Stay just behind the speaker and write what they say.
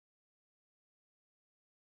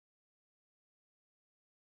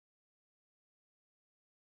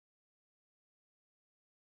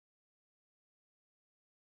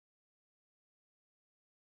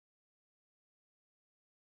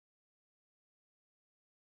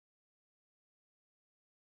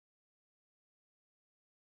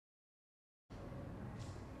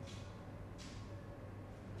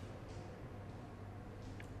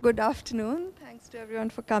Good afternoon. Thanks to everyone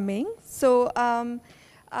for coming. So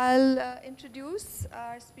I'll introduce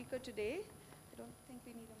our speaker today. I don't think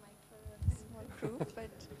we need a mic for a small group, but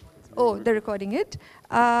oh, they're recording it.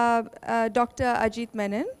 Dr. Ajit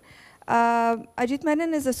Menon. Ajit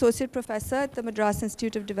Menon is Associate Professor at the Madras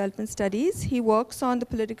Institute of Development Studies. He works on the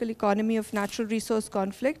political economy of natural resource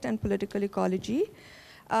conflict and political ecology.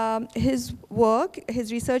 His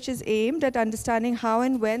research is aimed at understanding how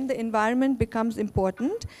and when the environment becomes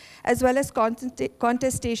important, as well as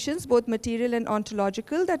contestations, both material and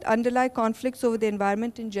ontological, that underlie conflicts over the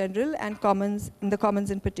environment in general and the commons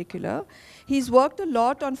in particular. He's worked a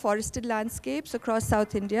lot on forested landscapes across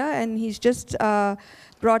South India, and he's just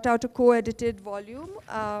brought out a co-edited volume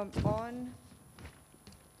on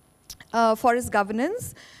forest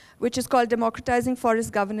governance, which is called Democratizing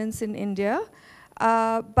Forest Governance in India.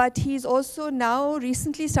 But he's also now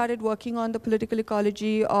recently started working on the political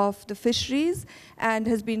ecology of the fisheries and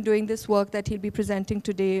has been doing this work that he'll be presenting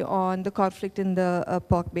today on the conflict in the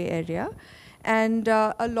Palk Bay area. And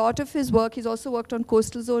a lot of his work, he's also worked on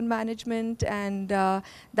coastal zone management, and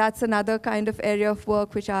that's another kind of area of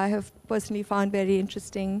work which I have personally found very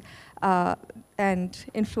interesting and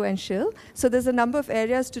influential. So there's a number of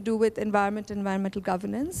areas to do with environmental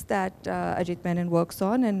governance that Ajit Menon works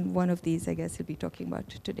on, and one of these, I guess, he'll be talking about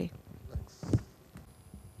today.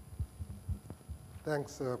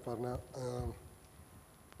 Thanks, Parna.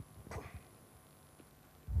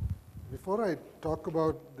 Before I talk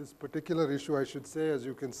about this particular issue, I should say, as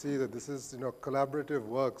you can see, that this is collaborative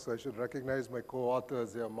work, so I should recognize my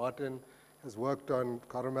co-authors here. Martin has worked on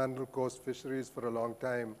Coromandel Coast fisheries for a long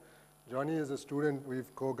time. Johnny is a student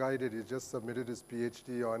we've co-guided. He just submitted his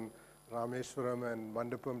PhD on Rameshwaram and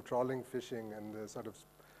Mandapam trawling fishing and the sort of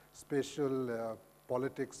spatial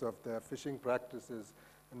politics of their fishing practices.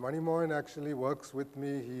 And Manimohan actually works with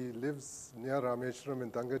me. He lives near Rameshwaram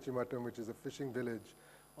in Tangachimattam, which is a fishing village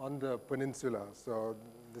on the peninsula. So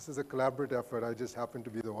this is a collaborative effort. I just happen to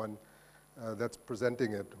be the one that's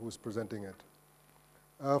presenting it, who's presenting it.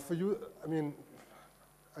 For you,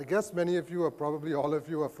 I guess many of you, or probably all of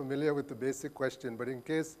you, are familiar with the basic question, but in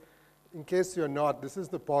case you're not, this is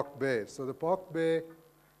the Palk Bay. So the Palk Bay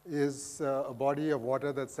is a body of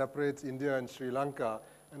water that separates India and Sri Lanka,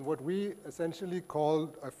 and what we essentially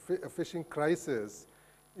call a fishing crisis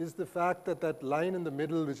is the fact that that line in the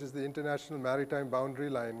middle, which is the International Maritime Boundary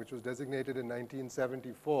Line, which was designated in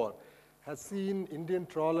 1974, has seen Indian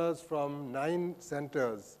trawlers from 9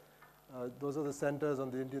 centers. Those are the centers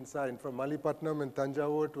on the Indian side, from Malipatnam in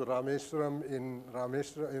Tanjavur to Rameshwaram in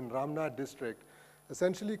Ramnad district,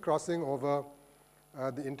 essentially crossing over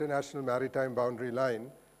the International Maritime Boundary Line.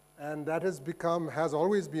 And that has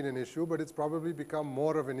always been an issue, but it's probably become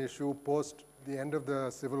more of an issue post the end of the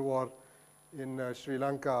civil war in Sri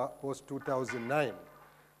Lanka, post 2009.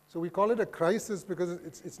 So we call it a crisis because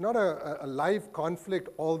it's not a live conflict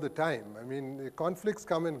all the time. I mean, the conflicts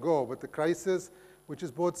come and go, but the crisis, which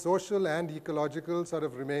is both social and ecological, sort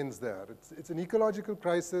of remains there. It's an ecological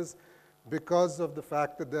crisis because of the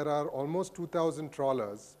fact that there are almost 2,000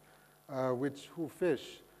 trawlers who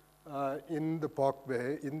fish in the Palk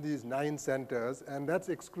Bay in these 9 centers, and that's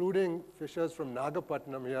excluding fishers from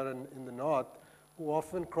Nagapatnam here in the north, who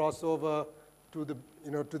often cross over to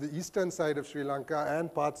the eastern side of Sri Lanka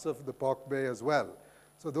and parts of the Palk Bay as well.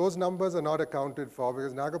 So those numbers are not accounted for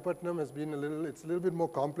because Nagapatnam has been it's a little bit more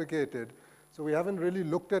complicated. So we haven't really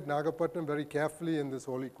looked at Nagapatnam very carefully in this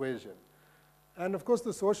whole equation. And of course,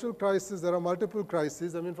 the social crisis, there are multiple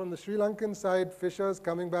crises. I mean, from the Sri Lankan side, fishers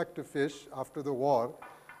coming back to fish after the war.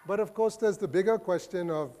 But of course, there's the bigger question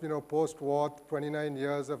of, post-war, 29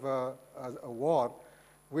 years of a war,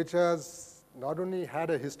 which has not only had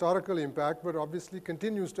a historical impact, but obviously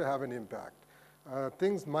continues to have an impact.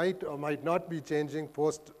 Things might or might not be changing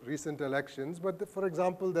post recent elections, but for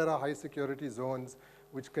example, there are high security zones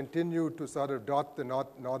which continue to sort of dot the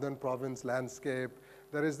northern province landscape.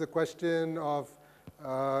 There is the question of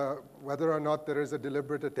whether or not there is a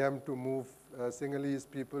deliberate attempt to move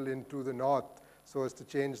Sinhalese people into the north so as to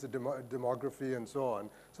change the demography and so on.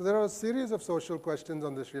 So there are a series of social questions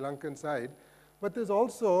on the Sri Lankan side. But there's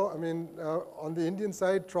also, on the Indian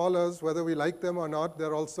side, trawlers, whether we like them or not,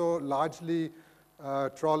 they're also largely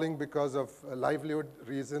trawling because of livelihood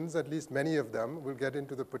reasons, at least many of them. We'll get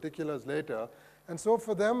into the particulars later. And so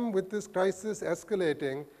for them, with this crisis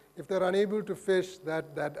escalating, if they're unable to fish,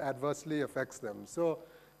 that adversely affects them. So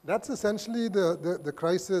that's essentially the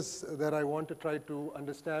crisis that I want to try to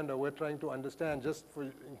understand, or we're trying to understand, just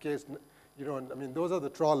in case you don't, those are the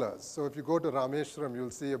trawlers. So if you go to Rameshwaram, you'll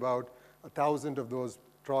see about 1,000 of those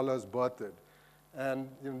trawlers berthed. And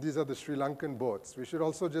these are the Sri Lankan boats. We should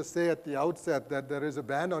also just say at the outset that there is a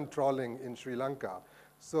ban on trawling in Sri Lanka.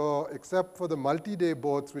 So except for the multi-day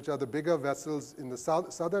boats, which are the bigger vessels in the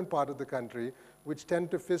southern part of the country, which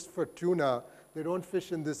tend to fish for tuna, they don't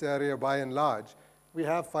fish in this area by and large. We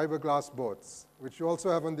have fiberglass boats, which you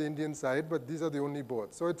also have on the Indian side, but these are the only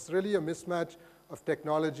boats. So it's really a mismatch of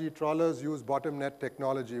technology. Trawlers use bottom net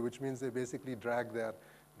technology, which means they basically drag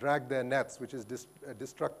their nets, which is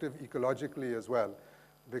destructive ecologically as well,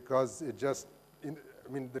 because it just,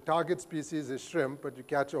 the target species is shrimp, but you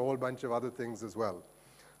catch a whole bunch of other things as well.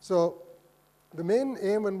 So the main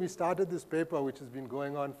aim when we started this paper, which has been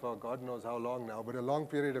going on for God knows how long now, but a long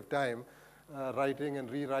period of time, writing and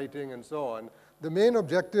rewriting and so on, the main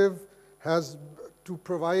objective has to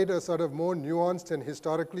provide a sort of more nuanced and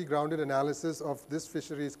historically grounded analysis of this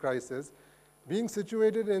fisheries crisis. Being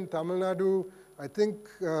situated in Tamil Nadu, I think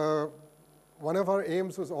one of our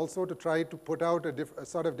aims was also to try to put out a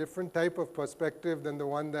sort of different type of perspective than the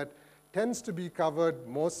one that tends to be covered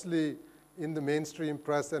mostly in the mainstream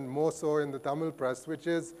press and more so in the Tamil press, which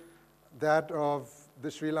is that of the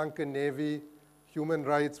Sri Lankan Navy, human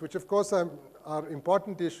rights, which of course are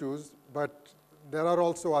important issues, but there are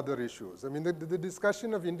also other issues. The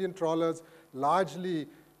discussion of Indian trawlers largely,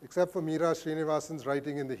 except for Meera Srinivasan's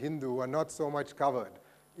writing in the Hindu, are not so much covered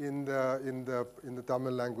in the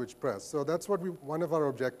Tamil language press. So that's one of our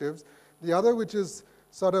objectives. The other, which is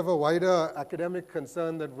sort of a wider academic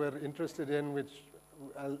concern that we're interested in, which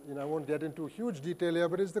I won't get into huge detail here,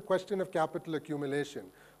 but is the question of capital accumulation.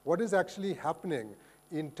 What is actually happening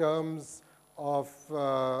in terms of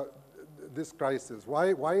this crisis?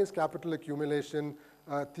 Why is capital accumulation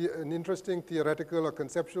an interesting theoretical or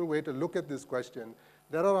conceptual way to look at this question?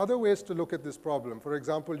 There are other ways to look at this problem. For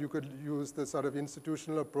example, you could use the sort of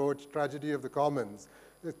institutional approach, tragedy of the commons.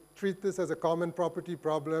 Treat this as a common property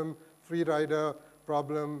problem, free rider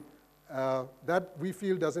problem. That we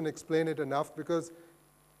feel doesn't explain it enough, because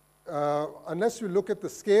unless you look at the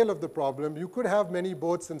scale of the problem, you could have many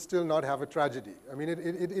boats and still not have a tragedy.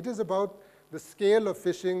 It is about the scale of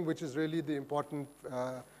fishing, which is really the important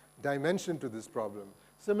dimension to this problem.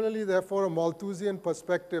 Similarly, therefore, a Malthusian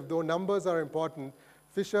perspective, though numbers are important,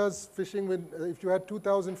 fishers fishing with, if you had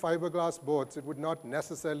 2,000 fiberglass boats, it would not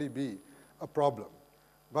necessarily be a problem.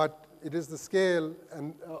 But it is the scale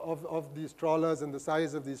of these trawlers and the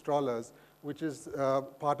size of these trawlers which is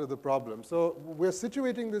part of the problem. So we're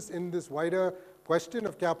situating this in this wider question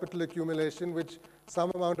of capital accumulation, which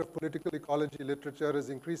some amount of political ecology literature is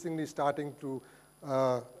increasingly starting to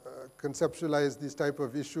conceptualize these type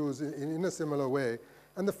of issues in a similar way.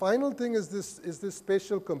 And the final thing is this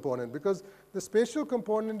spatial component, because the spatial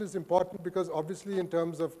component is important because obviously in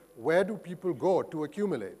terms of where do people go to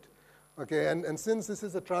accumulate. Okay, and since this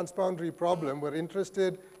is a transboundary problem, we're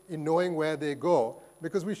interested in knowing where they go,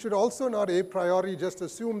 because we should also not a priori just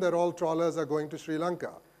assume that all trawlers are going to Sri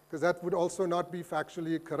Lanka, because that would also not be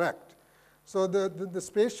factually correct. So the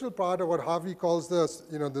spatial part, or what Harvey calls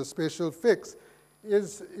the spatial fix,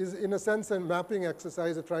 is in a sense a mapping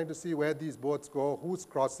exercise of trying to see where these boats go, who's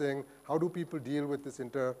crossing, how do people deal with this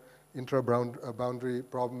intra-boundary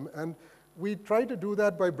problem. And we try to do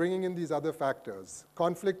that by bringing in these other factors.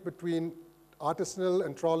 Conflict between artisanal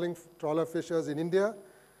and trawler fishers in India,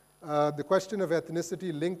 the question of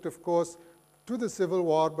ethnicity linked, of course, to the Civil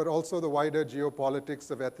War, but also the wider geopolitics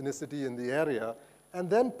of ethnicity in the area. And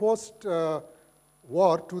then post-war,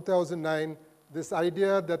 2009, this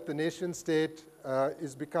idea that the nation state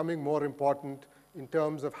is becoming more important in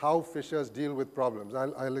terms of how fishers deal with problems.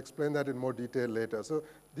 I'll explain that in more detail later. So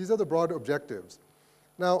these are the broad objectives.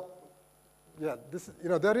 Now, yeah,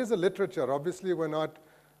 there is a literature. Obviously, we're not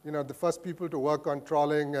the first people to work on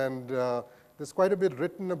trawling, and there's quite a bit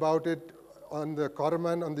written about it on the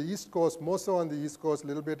Coromandel, on the East Coast, more so on the East Coast, a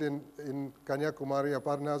little bit in Kanyakumari,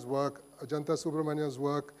 Aparna's work, Ajanta Subramania's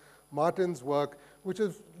work, Martin's work, which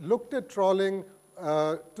has looked at trawling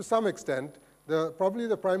to some extent. Probably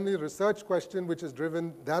the primary research question which has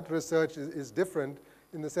driven that research is different,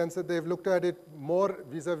 in the sense that they've looked at it more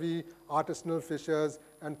vis-a-vis artisanal fishers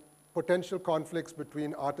and potential conflicts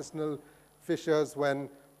between artisanal fishers when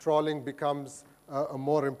trawling becomes a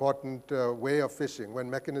more important way of fishing, when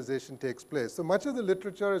mechanization takes place. So much of the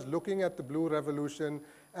literature is looking at the Blue Revolution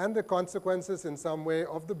and the consequences in some way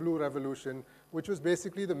of the Blue Revolution, which was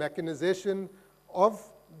basically the mechanization of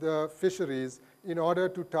the fisheries in order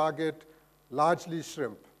to target largely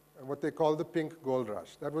shrimp, and what they call the pink gold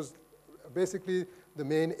rush. That was basically the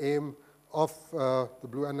main aim of the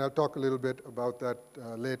Blue, and I'll talk a little bit about that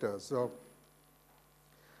later. So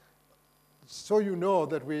you know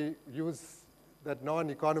that we use that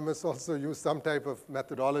non-economists also use some type of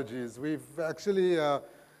methodologies. We've actually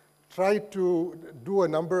tried to do a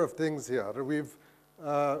number of things here. We've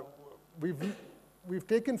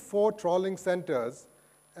taken 4 trawling centers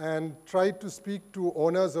and tried to speak to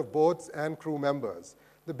owners of boats and crew members.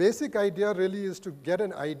 The basic idea really is to get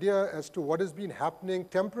an idea as to what has been happening,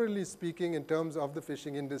 temporarily speaking, in terms of the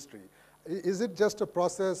fishing industry. Is it just a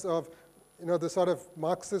process of, the sort of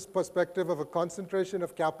Marxist perspective of a concentration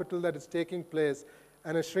of capital that is taking place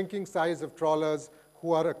and a shrinking size of trawlers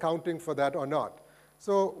who are accounting for that or not?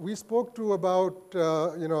 So we spoke to about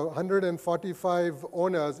 145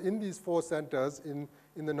 owners in these 4 centers in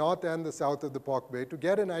the north and the south of the Palk Bay to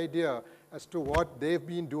get an idea as to what they've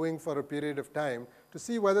been doing for a period of time, to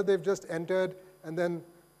see whether they've just entered and then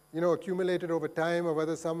accumulated over time, or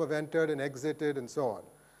whether some have entered and exited and so on.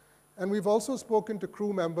 And we've also spoken to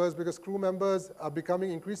crew members, because crew members are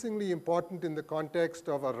becoming increasingly important in the context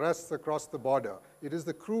of arrests across the border. It is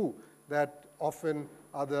the crew that often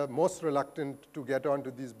are the most reluctant to get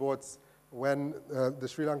onto these boats when the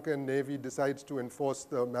Sri Lankan Navy decides to enforce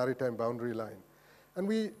the maritime boundary line. And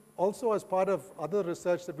we also, as part of other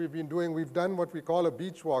research that we've been doing, we've done what we call a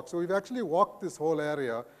beach walk. So we've actually walked this whole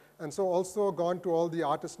area, and so also gone to all the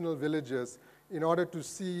artisanal villages in order to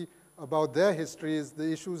see about their histories, the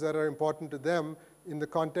issues that are important to them in the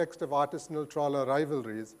context of artisanal trawler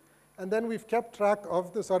rivalries. And then we've kept track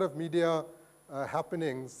of the sort of media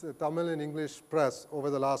happenings, Tamil and English press, over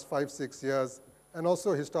the last 5-6 years, and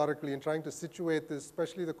also historically, in trying to situate this,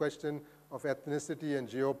 especially the question of ethnicity and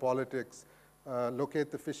geopolitics, locate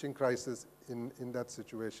the fishing crisis in that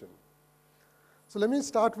situation. So let me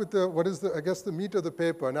start with what is, I guess, the meat of the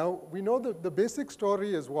paper. Now, we know that the basic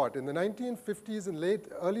story is what? In the 1950s and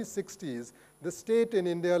early 60s, the state in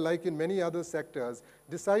India, like in many other sectors,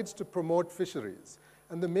 decides to promote fisheries.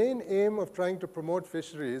 And the main aim of trying to promote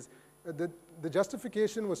fisheries, the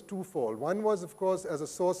justification was twofold. One was, of course, as a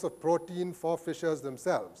source of protein for fishers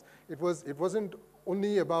themselves. It wasn't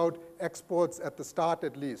only about exports at the start,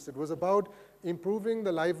 at least. It was about improving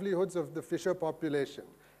the livelihoods of the fisher population.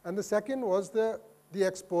 And the second was the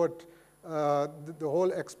export, the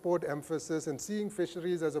whole export emphasis, and seeing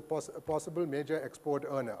fisheries as a possible major export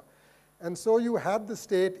earner. And so you had the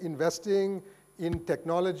state investing in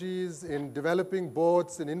technologies, in developing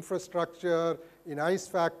boats, in infrastructure, in ice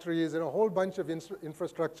factories, and a whole bunch of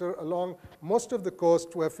infrastructure along most of the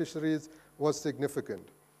coast where fisheries was significant.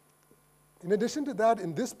 In addition to that,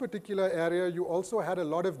 in this particular area, you also had a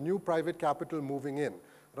lot of new private capital moving in.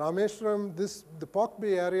 Rameshwaram, the Palk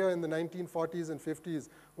Bay area in the 1940s and 50s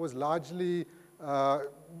was largely,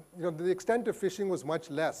 the extent of fishing was much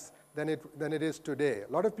less than it is today.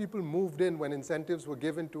 A lot of people moved in when incentives were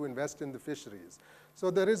given to invest in the fisheries. So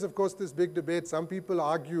there is, of course, this big debate. Some people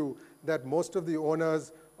argue that most of the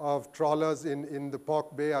owners of trawlers in the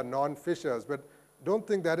Palk Bay are non-fishers, but don't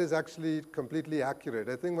think that is actually completely accurate.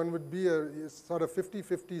 I think one would be a sort of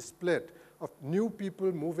 50-50 split of new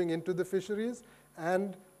people moving into the fisheries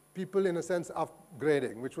and people, in a sense,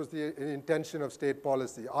 upgrading, which was the intention of state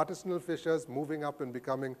policy. Artisanal fishers moving up and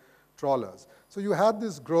becoming trawlers. So you had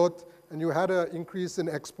this growth, and you had an increase in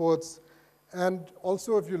exports. And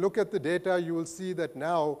also, if you look at the data, you will see that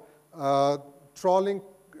now trawling,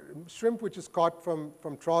 shrimp which is caught from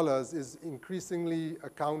trawlers is increasingly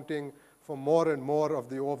accounting for more and more of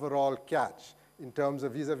the overall catch in terms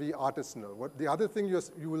of vis-a-vis artisanal. The other thing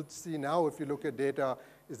you will see now, if you look at data,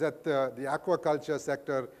 is that the aquaculture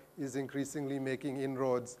sector is increasingly making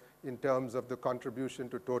inroads in terms of the contribution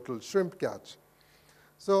to total shrimp catch.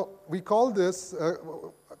 So we call this,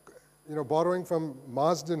 borrowing from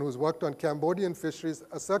Marsden, who's worked on Cambodian fisheries,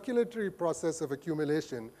 a circulatory process of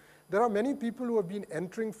accumulation. There are many people who have been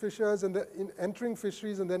entering fisheries and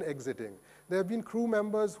then exiting. There have been crew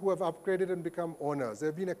members who have upgraded and become owners. There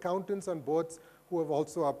have been accountants on boats who have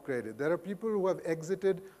also upgraded. There are people who have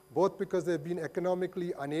exited both because they've been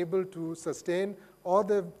economically unable to sustain, or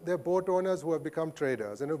they're boat owners who have become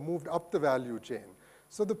traders and have moved up the value chain.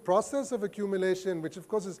 So the process of accumulation, which of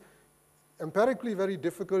course is empirically very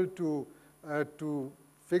difficult to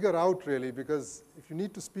figure out really, because if you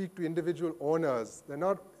need to speak to individual owners,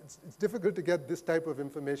 it's difficult to get this type of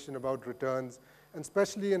information about returns, and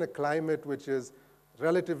especially in a climate which is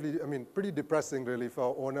relatively, pretty depressing really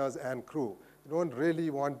for owners and crew. You don't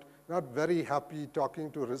really not very happy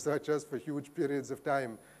talking to researchers for huge periods of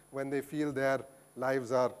time when they feel their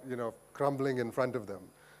lives are, crumbling in front of them.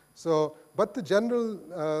 So, but the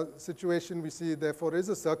general situation we see, therefore, is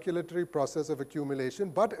a circulatory process of accumulation,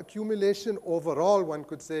 but accumulation overall, one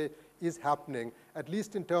could say, is happening, at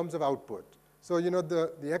least in terms of output. So,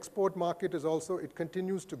 the export market is also, it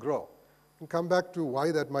continues to grow. and come back to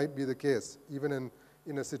why that might be the case, even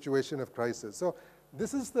in a situation of crisis. So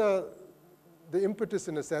this is the impetus,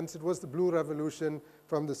 in a sense. It was the Blue Revolution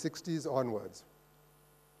from the 60s onwards.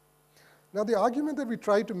 Now, the argument that we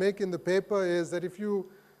try to make in the paper is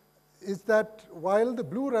that while the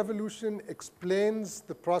Blue Revolution explains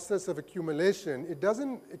the process of accumulation, it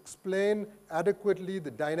doesn't explain adequately the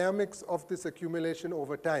dynamics of this accumulation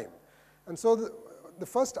over time. And so the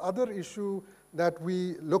first other issue that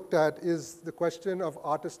we looked at is the question of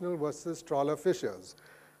artisanal versus trawler fishers.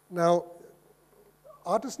 Now,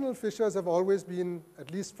 artisanal fishers have always been,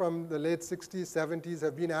 at least from the late 60s, 70s,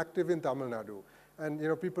 have been active in Tamil Nadu. And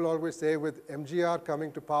people always say with MGR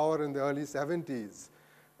coming to power in the early 70s,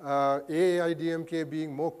 AAIDMK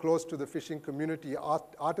being more close to the fishing community,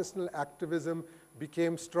 artisanal activism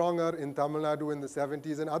became stronger in Tamil Nadu in the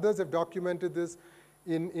 70s. And others have documented this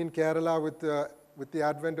in Kerala with the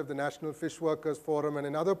advent of the National Fish Workers Forum and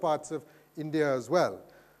in other parts of India as well.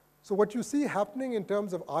 So what you see happening in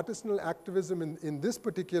terms of artisanal activism in this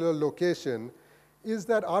particular location is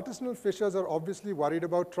that artisanal fishers are obviously worried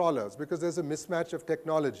about trawlers because there's a mismatch of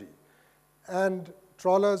technology. And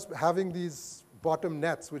trawlers having these bottom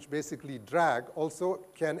nets, which basically drag, also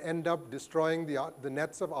can end up destroying the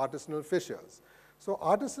nets of artisanal fishers. So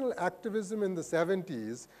artisanal activism in the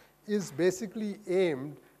 70s is basically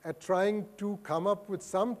aimed at trying to come up with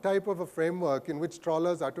some type of a framework in which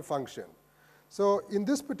trawlers are to function. So in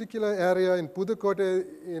this particular area in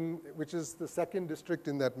Pudukkottai, which is the second district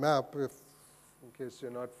in that map, in case you're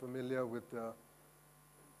not familiar with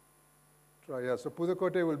so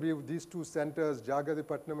Pudukkottai will be these two centers,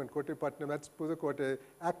 Jagadipatnam and Kottipatnam, that's Pudukkottai.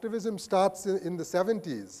 Activism starts in the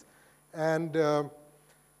 70s and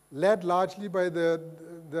led largely by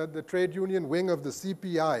the trade union wing of the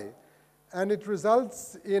CPI. And it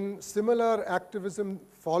results in similar activism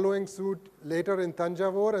following suit later in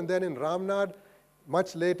Tanjavur and then in Ramnad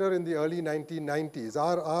much later in the early 1990s.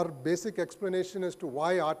 Our basic explanation as to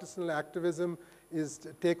why artisanal activism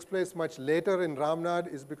takes place much later in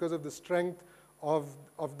Ramnad is because of the strength of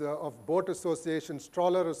boat associations.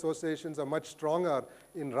 Trawler associations are much stronger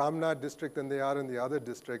in Ramnad district than they are in the other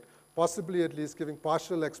district, possibly at least giving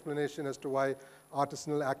partial explanation as to why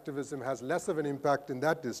artisanal activism has less of an impact in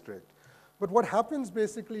that district. But what happens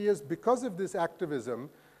basically is because of this activism,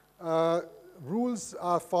 rules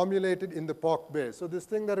are formulated in the Palk Bay. So this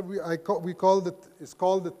thing that is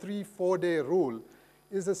called the 3-4-day rule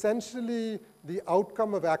is essentially the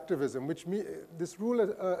outcome of activism, this rule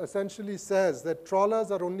essentially says that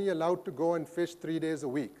trawlers are only allowed to go and fish 3 days a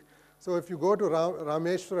week. So if you go to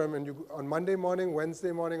Rameshwaram and on Monday morning,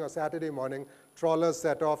 Wednesday morning, or Saturday morning, trawlers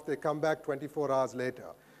set off, they come back 24 hours later.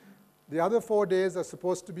 The other 4 days are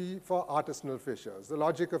supposed to be for artisanal fishers. The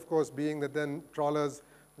logic, of course, being that then trawlers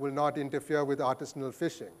will not interfere with artisanal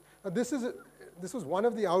fishing. Now, this was one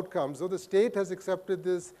of the outcomes. So the state has accepted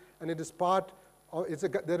this, and it is part of,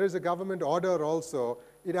 there is a government order also.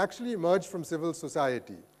 It actually emerged from civil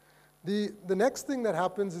society. The next thing that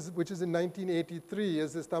happens, which is in 1983,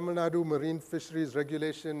 is this Tamil Nadu Marine Fisheries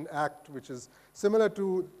Regulation Act, which is similar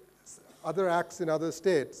to other acts in other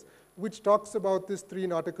states, which talks about this 3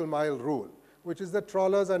 nautical mile rule, which is that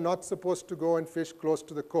trawlers are not supposed to go and fish close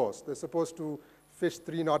to the coast. They're supposed to fish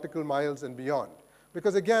 3 nautical miles and beyond.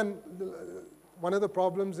 Because again, one of the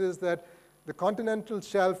problems is that the continental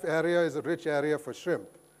shelf area is a rich area for shrimp.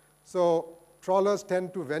 So trawlers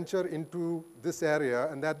tend to venture into this area,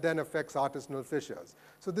 and that then affects artisanal fishers.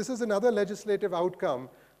 So this is another legislative outcome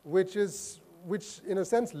which in a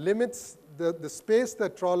sense limits the space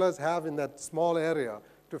that trawlers have in that small area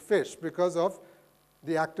to fish because of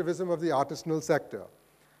the activism of the artisanal sector.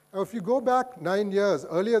 Now, if you go back 9 years,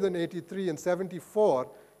 earlier than 83, in 74,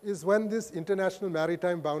 is when this international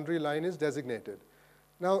maritime boundary line is designated.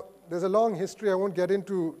 Now, there's a long history. I won't get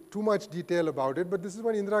into too much detail about it, but this is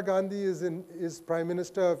when Indira Gandhi is Prime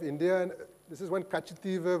Minister of India, and this is when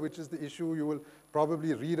Kachativa, which is the issue you will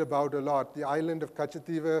probably read about a lot, the island of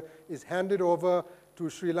Kachativa is handed over to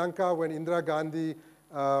Sri Lanka when Indira Gandhi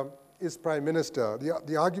is Prime Minister.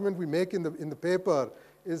 The argument we make in the paper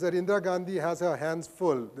is that Indira Gandhi has her hands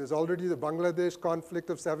full. There's already the Bangladesh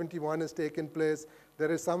conflict of 71 has taken place.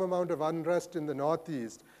 There is some amount of unrest in the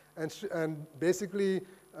northeast. And basically,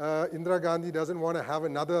 Indira Gandhi doesn't want to have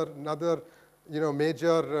another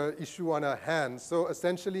major issue on her hands. So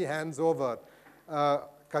essentially hands over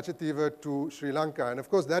Kachativa to Sri Lanka. And of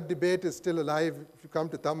course, that debate is still alive. If you come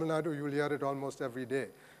to Tamil Nadu, you will hear it almost every day.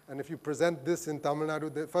 And if you present this in Tamil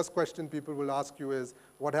Nadu, the first question people will ask you is,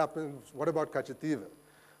 what about Kachativa?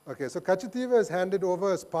 Okay, so Kachativa is handed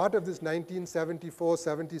over as part of this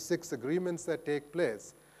 1974-76 agreements that take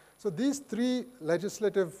place. So these 3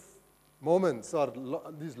 legislative moments or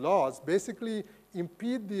these laws basically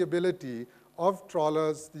impede the ability of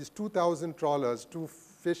trawlers, these 2,000 trawlers, to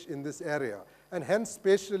fish in this area. And hence,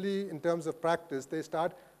 spatially, in terms of practice, they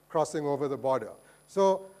start crossing over the border.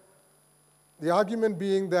 So the argument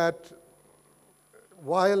being that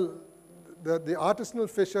while the artisanal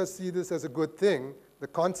fishers see this as a good thing, the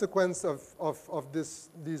consequence of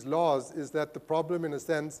these laws is that the problem, in a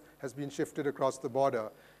sense, has been shifted across the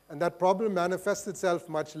border. And that problem manifests itself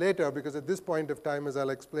much later, because at this point of time, as I'll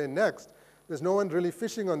explain next, there's no one really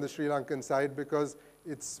fishing on the Sri Lankan side, because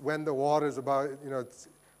it's when the war is about, it's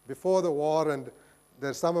before the war, and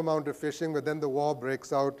there's some amount of fishing, but then the war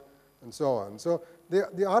breaks out, and so on. So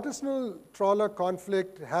the artisanal trawler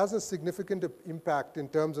conflict has a significant impact in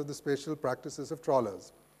terms of the spatial practices of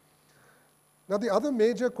trawlers. Now, the other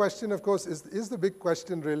major question, of course, is the big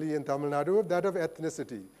question really in Tamil Nadu, that of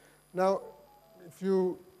ethnicity. Now, if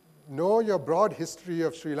you know your broad history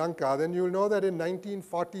of Sri Lanka, then you'll know that in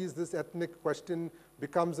 1940s, this ethnic question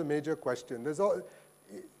becomes a major question. There's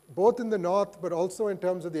both in the north, but also in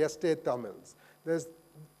terms of the estate Tamils.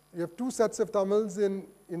 You have two sets of Tamils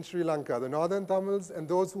in Sri Lanka, the northern Tamils and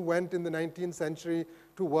those who went in the 19th century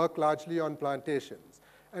to work largely on plantations.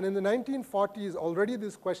 And in the 1940s, already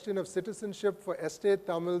this question of citizenship for estate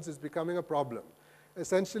Tamils is becoming a problem.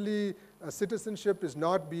 Essentially, citizenship is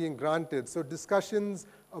not being granted. So discussions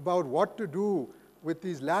about what to do with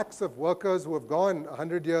these lakhs of workers who have gone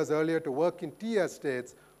 100 years earlier to work in tea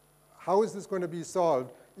estates, how is this going to be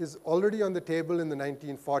solved, is already on the table in the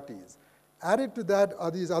 1940s. Added to that are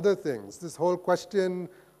these other things, this whole question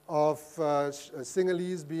of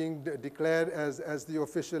Sinhalese being declared as the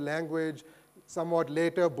official language, somewhat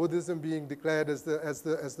later Buddhism being declared as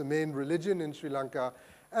the main religion in Sri Lanka.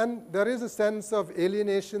 And there is a sense of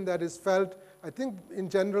alienation that is felt, I think, in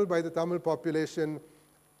general by the Tamil population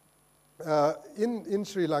in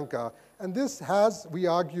Sri Lanka. And this has, we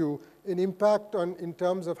argue, an impact in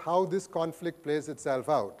terms of how this conflict plays itself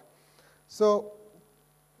out. So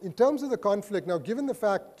in terms of the conflict, now given the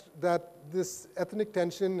fact that this ethnic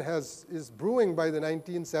tension is brewing by the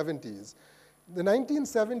 1970s, the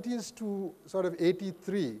 1970s to sort of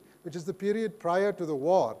 83, which is the period prior to the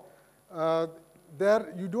war,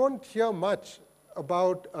 there you don't hear much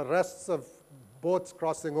about arrests of boats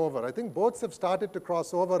crossing over. I think boats have started to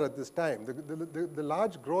cross over at this time. The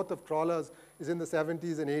large growth of trawlers is in the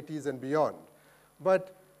 70s and 80s and beyond.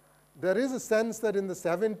 But there is a sense that in the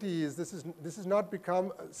 70s, this has not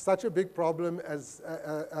become such a big problem as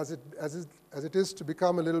it is to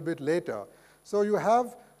become a little bit later. So you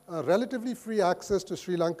have relatively free access to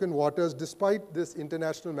Sri Lankan waters despite this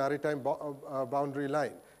international maritime boundary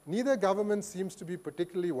line. Neither government seems to be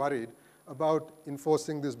particularly worried about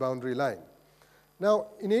enforcing this boundary line. Now,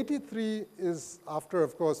 in 83 is after,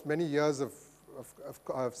 of course, many years of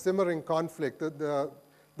simmering conflict. The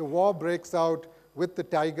war breaks out with the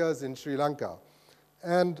tigers in Sri Lanka.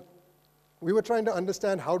 And we were trying to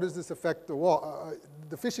understand how does this affect the war,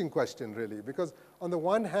 the fishing question, really. Because on the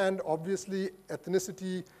one hand, obviously,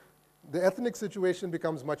 ethnicity, the ethnic situation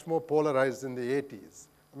becomes much more polarized in the 80s.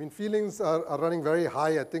 I mean, feelings are running very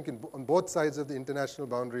high, I think, on both sides of the international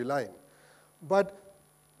boundary line. But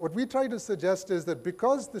what we try to suggest is that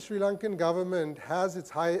because the Sri Lankan government has its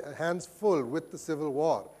hands full with the civil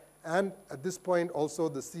war, and at this point also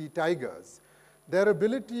the sea tigers, their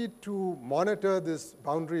ability to monitor this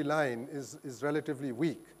boundary line is relatively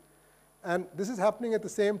weak. And this is happening at the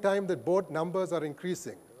same time that boat numbers are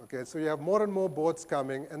increasing. Okay? So you have more and more boats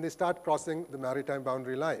coming, and they start crossing the maritime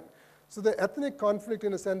boundary line. So the ethnic conflict,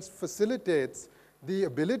 in a sense, facilitates the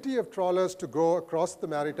ability of trawlers to go across the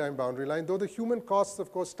maritime boundary line, though the human costs,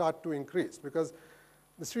 of course, start to increase, because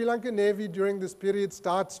the Sri Lankan Navy during this period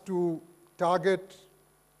starts to target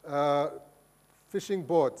fishing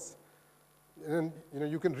boats. And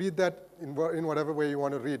you can read that in whatever way you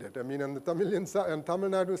want to read it. I mean, on the Tamil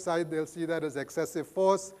Nadu side, they'll see that as excessive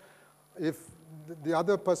force. If the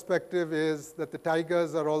other perspective is that the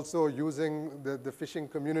tigers are also using the fishing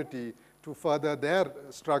community to further their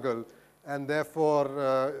struggle, and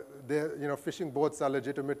therefore, fishing boats are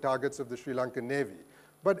legitimate targets of the Sri Lankan Navy.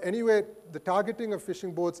 But anyway, the targeting of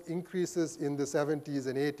fishing boats increases in the 70s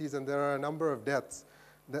and 80s, and there are a number of deaths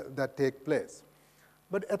that take place.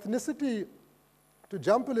 But ethnicity, to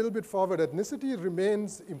jump a little bit forward, ethnicity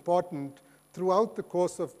remains important throughout the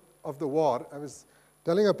course of the war. I was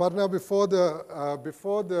telling Aparna before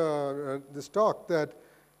this talk that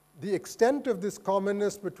the extent of this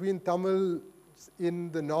commonness between Tamils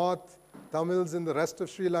in the north, Tamils in the rest of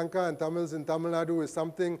Sri Lanka, and Tamils in Tamil Nadu is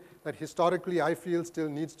something that historically I feel still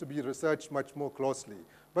needs to be researched much more closely.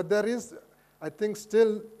 But there is I think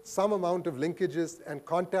still some amount of linkages and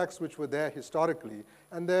contacts which were there historically.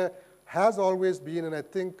 And there has always been, and I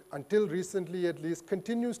think until recently at least,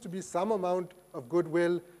 continues to be some amount of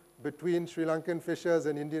goodwill between Sri Lankan fishers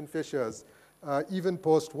and Indian fishers, even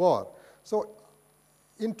post-war. So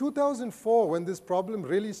in 2004, when this problem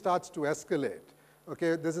really starts to escalate,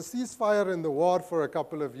 okay, there's a ceasefire in the war for a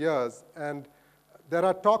couple of years, and there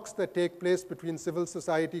are talks that take place between civil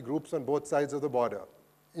society groups on both sides of the border,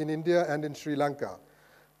 in India and in Sri Lanka.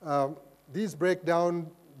 These break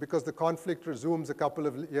down because the conflict resumes a couple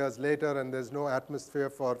of years later and there's no atmosphere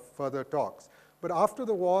for further talks. But after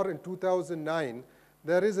the war in 2009,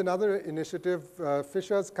 there is another initiative.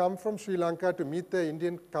 Fishers come from Sri Lanka to meet their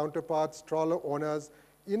Indian counterparts, trawler owners,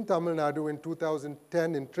 in Tamil Nadu in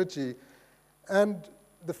 2010 in Trichy. And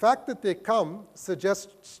the fact that they come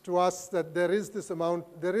suggests to us that there is this amount,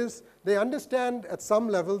 they understand at some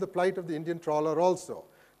level the plight of the Indian trawler also.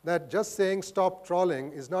 That just saying stop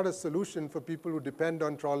trawling is not a solution for people who depend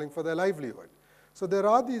on trawling for their livelihood. So there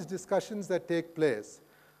are these discussions that take place.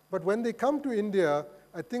 But when they come to India,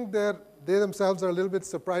 I think they themselves are a little bit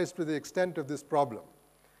surprised to the extent of this problem.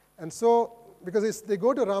 And so, because they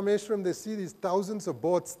go to Rameshwaram, they see these thousands of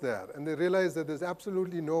boats there, and they realize that there's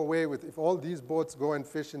absolutely no way if all these boats go and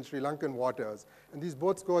fish in Sri Lankan waters, and these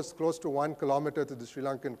boats go as close to 1 kilometer to the Sri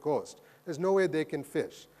Lankan coast, there's no way they can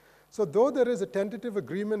fish. So though there is a tentative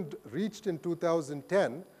agreement reached in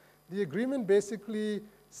 2010, the agreement basically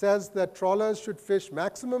says that trawlers should fish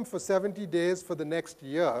maximum for 70 days for the next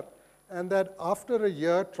year, and that after a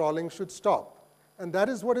year, trawling should stop. And that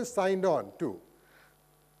is what is signed on too.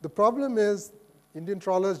 The problem is Indian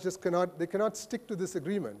trawlers just cannot stick to this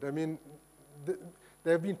agreement. I mean,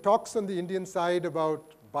 there have been talks on the Indian side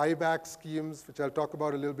about buyback schemes, which I'll talk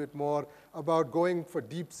about a little bit more, about going for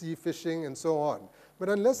deep sea fishing and so on. But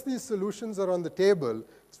unless these solutions are on the table,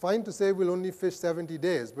 it's fine to say we'll only fish 70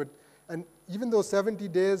 days. And even though 70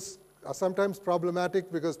 days are sometimes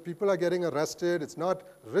problematic because people are getting arrested, it's not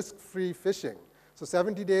risk-free fishing. So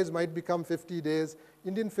 70 days might become 50 days.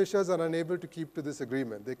 Indian fishers are unable to keep to this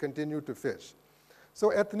agreement. They continue to fish. So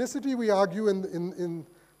ethnicity, we argue in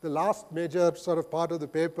the last major sort of part of the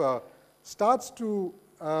paper, starts to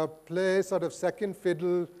play sort of second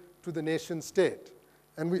fiddle to the nation state.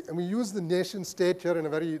 And we use the nation state here in a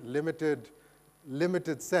very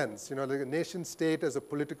limited sense, you know, like a nation state as a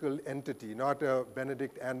political entity, not a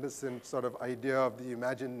Benedict Anderson sort of idea of the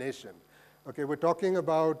imagined nation. Okay, we're talking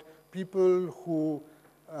about people who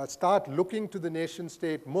start looking to the nation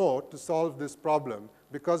state more to solve this problem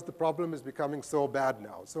because the problem is becoming so bad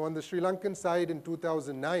now. So on the Sri Lankan side in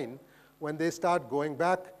 2009, when they start going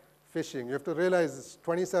back fishing, you have to realize it's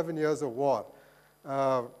 27 years of war.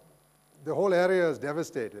 The whole area is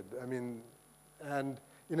devastated. I mean, and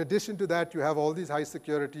in addition to that, you have all these high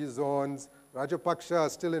security zones. Rajapaksa are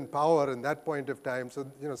still in power in that point of time. So,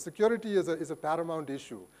 you know, security is a paramount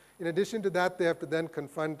issue. In addition to that, they have to then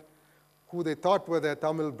confront who they thought were their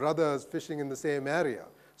Tamil brothers fishing in the same area.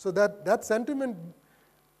 So that sentiment,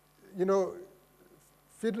 you know,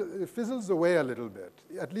 fizzles away a little bit,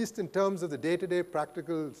 at least in terms of the day-to-day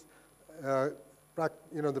practical,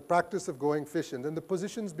 you know, the practice of going fishing. Then the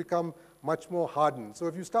positions become much more hardened. So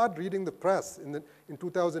if you start reading the press in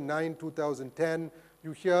 2009, 2010,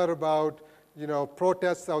 you hear about, you know,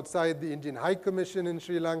 protests outside the Indian High Commission in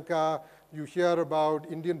Sri Lanka. You hear about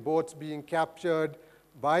Indian boats being captured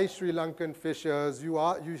by Sri Lankan fishers. You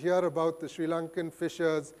hear about the Sri Lankan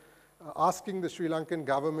fishers asking the Sri Lankan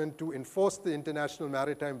government to enforce the international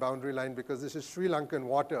maritime boundary line because this is Sri Lankan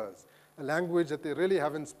waters, a language that they really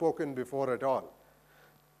haven't spoken before at all.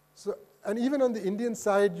 So, and even on the Indian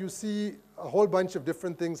side, you see a whole bunch of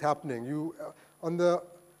different things happening.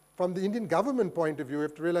 From the Indian government point of view, you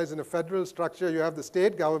have to realize in a federal structure, you have the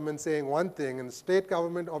state government saying one thing, and the state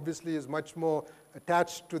government obviously is much more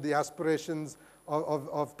attached to the aspirations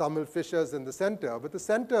of Tamil fishers than the center. But the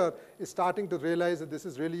center is starting to realize that this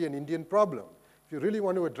is really an Indian problem. If you really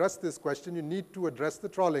want to address this question, you need to address the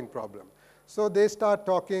trawling problem. So they start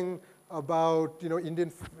talking about, you know,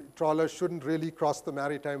 Indian trawlers shouldn't really cross the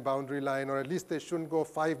maritime boundary line, or at least they shouldn't go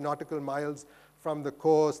 5 nautical miles from the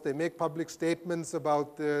coast. They make public statements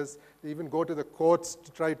about this. They even go to the courts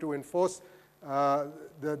to try to enforce the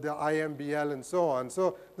IMBL and so on.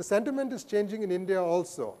 So the sentiment is changing in India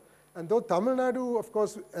also. And though Tamil Nadu, of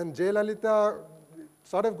course, and Jayalalitha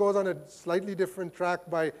sort of goes on a slightly different track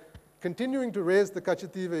by continuing to raise the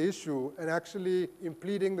Kachativa issue and actually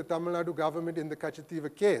impleading the Tamil Nadu government in the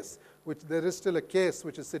Kachativa case, which there is still a case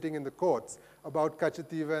which is sitting in the courts about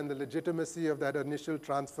Kachativa and the legitimacy of that initial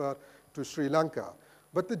transfer to Sri Lanka.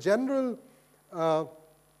 But the general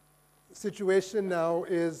situation now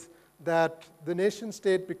is that the nation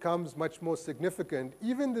state becomes much more significant.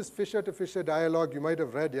 Even this fisher-to-fisher dialogue you might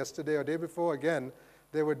have read yesterday or day before, again,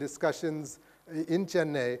 there were discussions in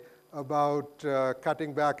Chennai about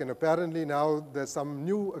cutting back, and apparently now there's some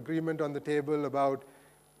new agreement on the table about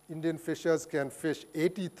Indian fishers can fish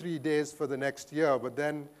 83 days for the next year, but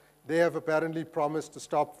then they have apparently promised to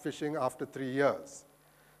stop fishing after 3 years.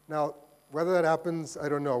 Now, whether that happens, I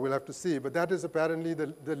don't know, we'll have to see, but that is apparently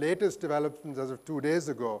the latest developments as of 2 days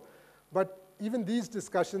ago. But even these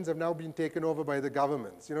discussions have now been taken over by the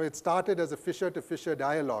governments. You know, it started as a fisher-to-fisher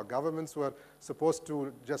dialogue. Governments were supposed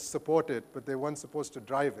to just support it, but they weren't supposed to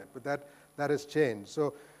drive it. But that has changed.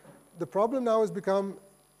 So the problem now has become,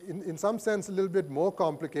 in some sense, a little bit more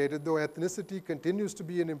complicated. Though ethnicity continues to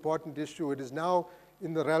be an important issue, it is now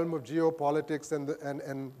in the realm of geopolitics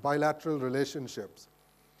and bilateral relationships.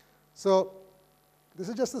 So this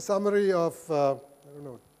is just a summary of, I don't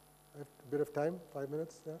know, I have a bit of time, 5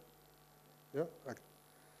 minutes? Yeah? Yeah?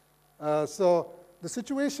 Okay. So the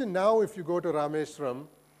situation now, if you go to Rameshwaram,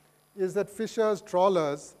 is that fishers,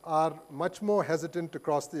 trawlers are much more hesitant to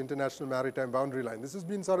cross the international maritime boundary line. This has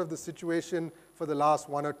been sort of the situation for the last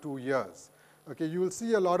 1 or 2 years. Okay, you will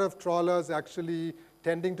see a lot of trawlers actually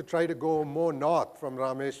tending to try to go more north from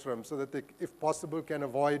Rameshwaram so that they, if possible, can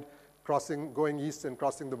avoid going east and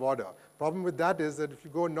crossing the border. Problem with that is that if you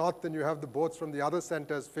go north, then you have the boats from the other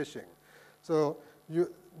centers fishing. So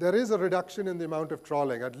there is a reduction in the amount of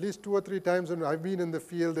trawling. At least 2 or 3 times when I've been in the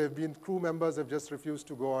field, there have been crew members have just refused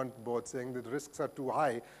to go on boats, saying that the risks are too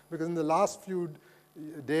high. Because in the last few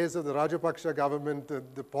days of the Rajapaksa government,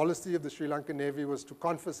 the policy of the Sri Lankan Navy was to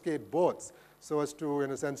confiscate boats so as to,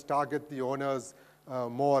 in a sense, target the owners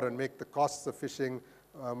more and make the costs of fishing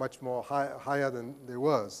much more higher than they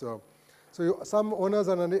were. So some owners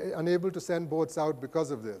are unable to send boats out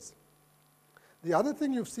because of this. The other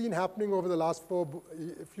thing you've seen happening over the last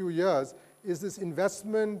few years is this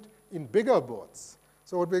investment in bigger boats.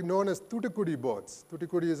 So what we've known as Thoothukudi boats.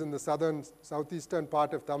 Thoothukudi is in the southeastern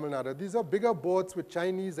part of Tamil Nadu. These are bigger boats with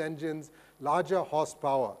Chinese engines, larger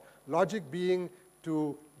horsepower. Logic being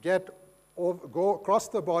to go across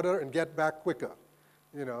the border and get back quicker,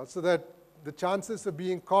 you know, so that the chances of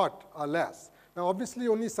being caught are less. Now, obviously,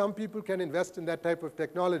 only some people can invest in that type of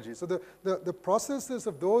technology. So the processes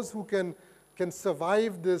of those who can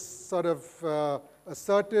survive this sort of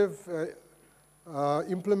assertive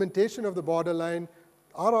implementation of the borderline,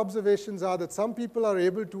 our observations are that some people are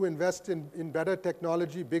able to invest in better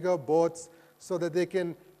technology, bigger boats, so that they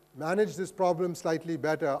can manage this problem slightly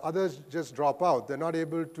better. Others just drop out. They're not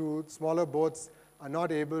able to, smaller boats are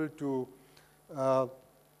not able to,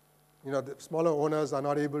 the smaller owners are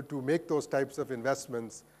not able to make those types of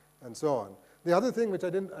investments and so on. The other thing which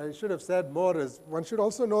I should have said more is one should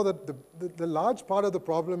also know that the large part of the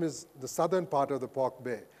problem is the southern part of the Palk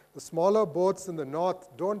Bay. The smaller boats in the north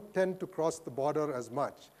don't tend to cross the border as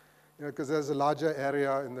much, because there's a larger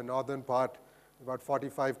area in the northern part, about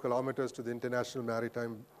 45 kilometers to the international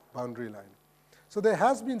maritime boundary line. So there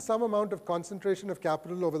has been some amount of concentration of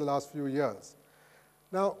capital over the last few years.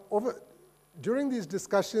 Now, during these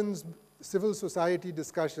discussions, civil society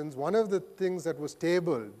discussions, one of the things that was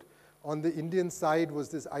tabled on the Indian side was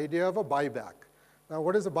this idea of a buyback. Now,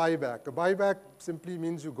 what is a buyback? A buyback simply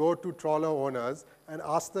means you go to trawler owners and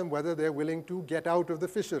ask them whether they're willing to get out of the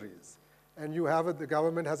fisheries. And the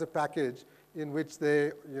government has a package in which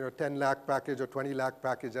they, 10 lakh package or 20 lakh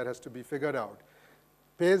package that has to be figured out.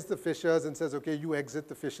 Pays the fishers and says, okay, you exit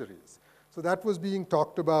the fisheries. So that was being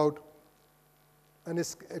talked about, and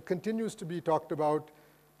it continues to be talked about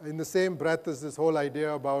in the same breath as this whole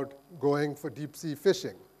idea about going for deep sea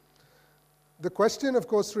fishing. The question, of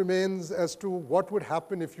course, remains as to what would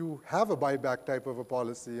happen if you have a buyback type of a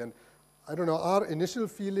policy. And I don't know, our initial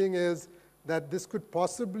feeling is that this could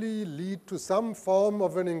possibly lead to some form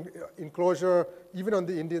of an enclosure even on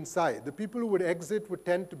the Indian side. The people who would exit would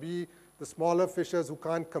tend to be the smaller fishers who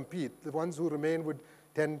can't compete. The ones who remain would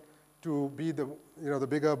tend to be the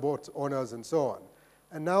bigger boat owners and so on.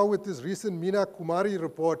 And now with this recent Meena Kumari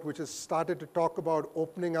report, which has started to talk about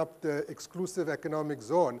opening up the exclusive economic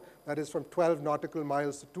zone, that is from 12 nautical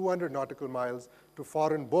miles to 200 nautical miles to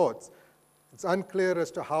foreign boats, it's unclear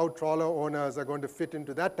as to how trawler owners are going to fit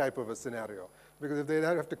into that type of a scenario. Because if they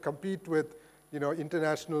have to compete with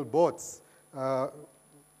international boats,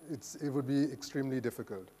 it would be extremely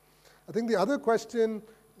difficult. I think the other question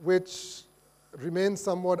which remains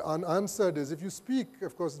somewhat unanswered is if you speak,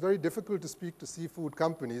 of course, it's very difficult to speak to seafood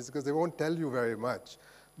companies because they won't tell you very much.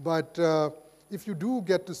 But if you do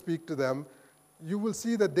get to speak to them, you will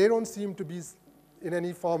see that they don't seem to be in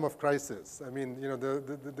any form of crisis. I mean,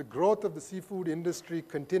 the growth of the seafood industry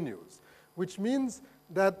continues, which means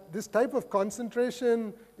that this type of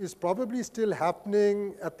concentration is probably still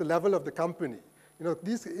happening at the level of the company. You know,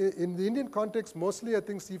 these, in the Indian context, mostly I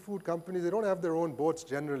think seafood companies, they don't have their own boats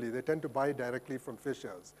generally. They tend to buy directly from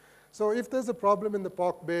fishers. So if there's a problem in the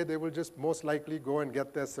Palk Bay, they will just most likely go and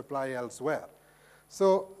get their supply elsewhere.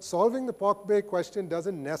 So solving the Palk Bay question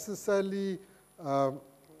doesn't necessarily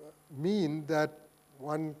mean that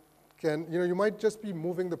one can, you know, you might just be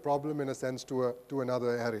moving the problem in a sense to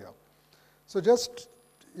another area. So just,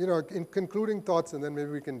 you know, in concluding thoughts, and then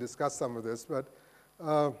maybe we can discuss some of this, but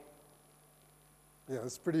yeah,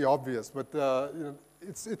 it's pretty obvious, but you know,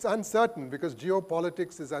 it's uncertain because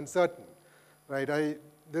geopolitics is uncertain, right?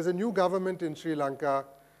 There's a new government in Sri Lanka.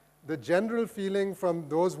 The general feeling from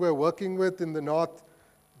those we're working with in the north,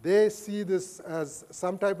 they see this as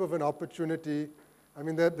some type of an opportunity. I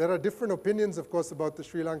mean, there are different opinions, of course, about the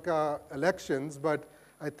Sri Lanka elections, but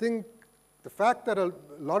I think the fact that a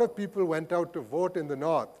lot of people went out to vote in the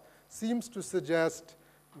north seems to suggest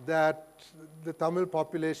that the Tamil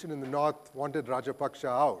population in the north wanted Rajapaksa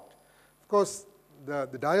out. Of course, the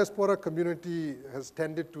diaspora community has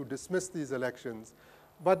tended to dismiss these elections,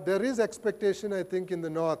 but there is expectation, I think, in the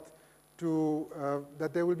north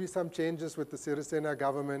that there will be some changes with the Sirisena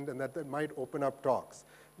government and that might open up talks.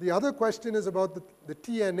 The other question is about the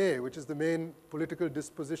TNA, which is the main political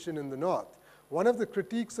disposition in the north. One of the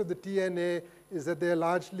critiques of the TNA is that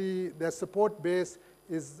their support base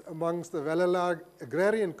is amongst the Velala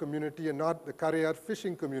agrarian community and not the Kariyar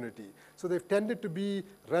fishing community. So they've tended to be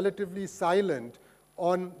relatively silent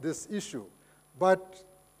on this issue. But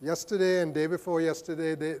yesterday and day before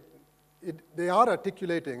yesterday, they are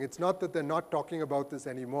articulating. It's not that they're not talking about this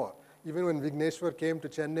anymore. Even when Vigneshwar came to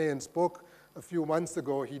Chennai and spoke a few months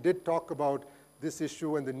ago, he did talk about this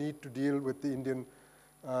issue and the need to deal with the Indian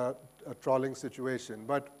trawling situation.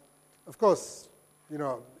 But of course, you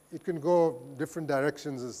know, it can go different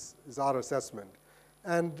directions is our assessment.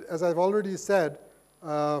 And as I've already said,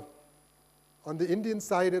 on the Indian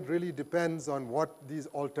side, it really depends on what these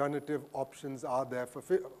alternative options are there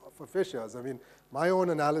for fishers. I mean, my own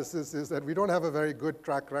analysis is that we don't have a very good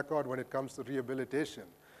track record when it comes to rehabilitation,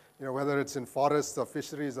 you know, whether it's in forests or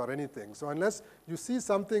fisheries or anything. So unless you see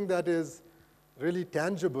something that is really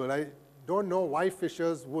tangible, I don't know why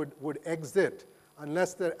fishers would exit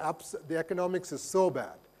unless the economics is so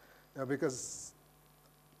bad, you know, because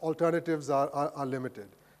alternatives are limited.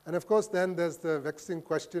 And of course, then there's the vexing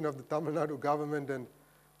question of the Tamil Nadu government and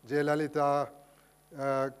Jayalalitha.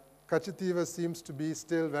 Kachativa seems to be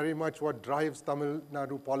still very much what drives Tamil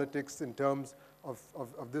Nadu politics in terms of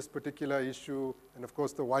this particular issue, and of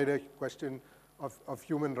course the wider question of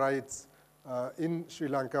human rights in Sri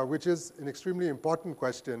Lanka, which is an extremely important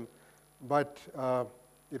question, but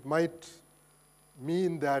it might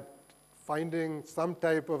mean that finding some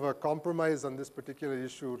type of a compromise on this particular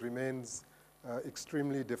issue remains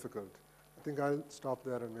extremely difficult. I think I'll stop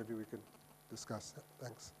there and maybe we can discuss.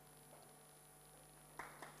 Thanks.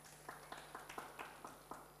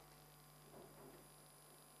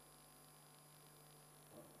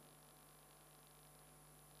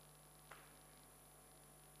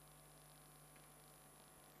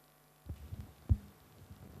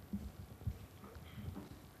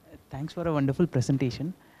 Thanks for a wonderful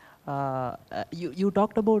presentation. You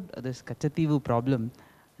talked about this Kachativu problem.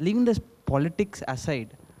 Leaving this politics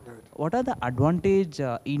aside, right, what are the advantage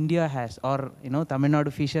India has, or Tamil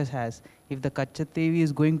Nadu fishers has, if the Kachativu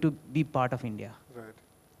is going to be part of India? Right.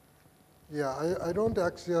 Yeah, I don't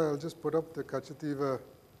actually. I'll just put up the Kachativa.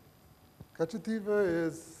 Kachativa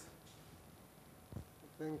is,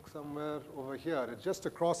 I think, somewhere over here. It's just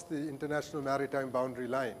across the international maritime boundary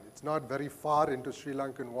line. It's not very far into Sri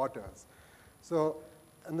Lankan waters. So,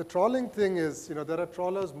 and the trawling thing is, there are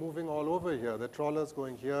trawlers moving all over here. The trawlers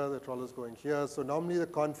going here, the trawlers going here. So normally the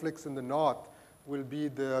conflicts in the north will be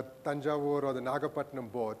the Tanjavur or the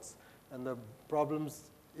Nagapatnam boats, and the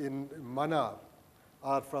problems in Mannar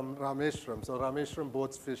are from Rameshwaram. So Rameshwaram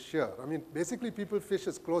boats fish here. I mean, basically people fish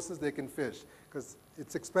as close as they can fish because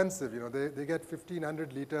it's expensive. They get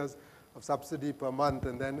 1,500 liters of subsidy per month,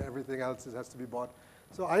 and then everything else has to be bought.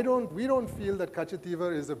 So we don't feel that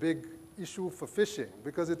Kachativa is a big issue for fishing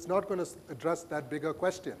because it's not going to address that bigger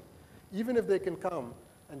question. Even if they can come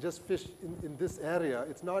and just fish in this area,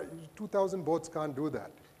 it's not, 2,000 boats can't do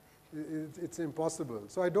that. It's impossible.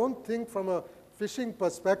 So I don't think from a fishing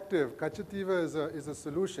perspective, Kachativa is a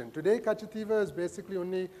solution. Today, Kachativa is basically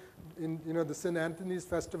only in the St. Anthony's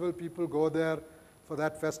festival. People go there for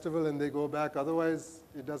that festival and they go back. Otherwise,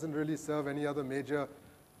 it doesn't really serve any other major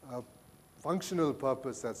functional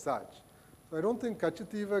purpose as such. So I don't think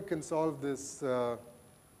Kachativa can solve this,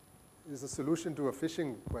 is a solution to a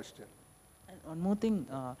fishing question. One more thing,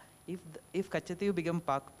 if Kachativu become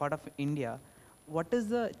part of India, what is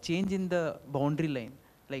the change in the boundary line?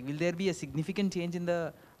 Like, will there be a significant change in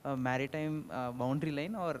the maritime boundary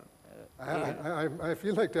line, or? I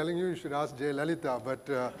feel like telling you should ask Jay Lalita, but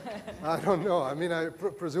I don't know. I mean,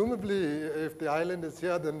 presumably, if the island is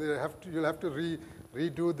here, then you'll have to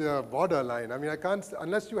redo the border line. I mean, I can't,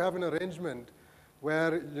 unless you have an arrangement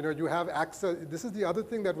where you have access. This is the other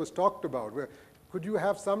thing that was talked about. Where could you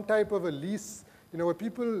have some type of a lease, where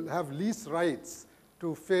people have lease rights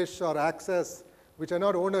to fish or access, which are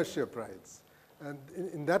not ownership rights. And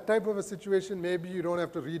in that type of a situation, maybe you don't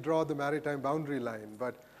have to redraw the maritime boundary line.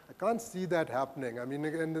 But I can't see that happening. I mean,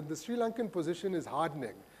 and the Sri Lankan position is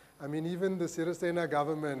hardening. I mean, even the Sirisena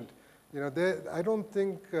government, I don't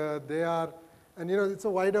think they are, and it's a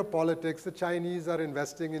wider politics. The Chinese are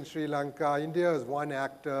investing in Sri Lanka. India is one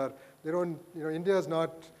actor. They don't, India is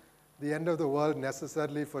not the end of the world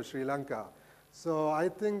necessarily for Sri Lanka. So I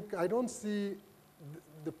don't see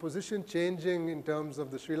the position changing in terms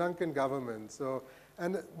of the Sri Lankan government. So,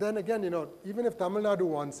 and then again, even if Tamil Nadu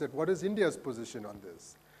wants it, what is India's position on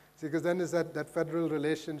this? See, because then is that federal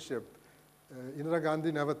relationship. Indira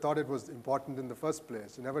Gandhi never thought it was important in the first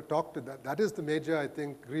place. She never talked to that. That is the major, I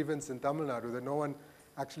think, grievance in Tamil Nadu, that no one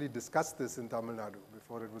actually discussed this in Tamil Nadu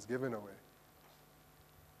before it was given away.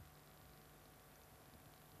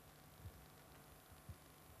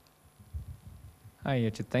 Hi,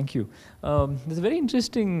 Ajit. Thank you. There's a very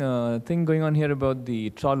interesting thing going on here about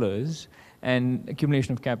the trawlers and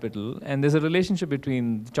accumulation of capital, and there's a relationship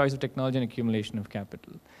between the choice of technology and accumulation of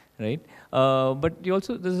capital, right? But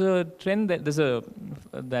there's a trend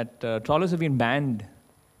that trawlers have been banned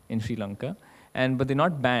in Sri Lanka, but they're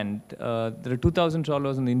not banned. There are 2,000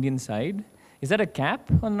 trawlers on the Indian side. Is that a cap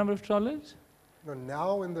on the number of trawlers? No,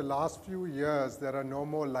 now in the last few years, there are no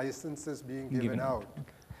more licenses being given out.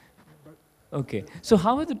 Okay, so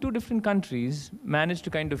how have the two different countries managed to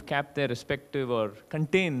kind of cap their respective or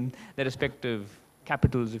contain their respective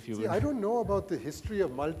capitals, if you will? See, I don't know about the history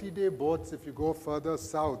of multi-day boats if you go further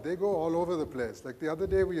south. They go all over the place. Like the other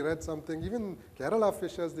day we read something, even Kerala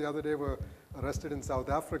fishers the other day were arrested in South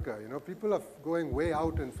Africa. People are going way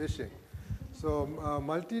out and fishing. So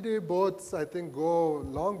multi-day boats, I think, go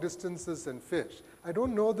long distances and fish. I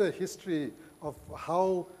don't know the history of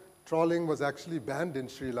how trawling was actually banned in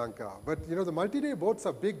Sri Lanka. But the multi-day boats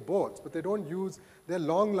are big boats, but they don't use, they're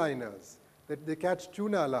long liners. They catch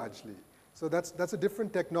tuna largely. So that's a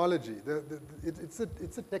different technology. It's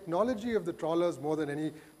a technology of the trawlers more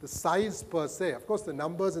than the size per se. Of course, the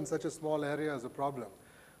numbers in such a small area is a problem.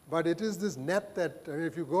 But it is this net that,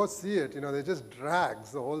 if you go see it, it just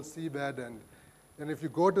drags the whole seabed. And if you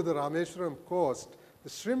go to the Rameshwaram coast, the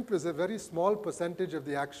shrimp is a very small percentage of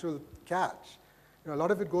the actual catch. A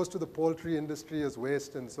lot of it goes to the poultry industry as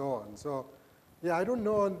waste and so on. So, yeah, I don't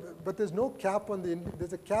know, but there's no cap on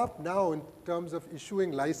there's a cap now in terms of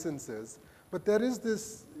issuing licenses, but there is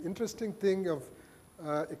this interesting thing of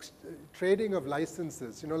trading of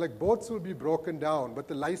licenses. Like boats will be broken down, but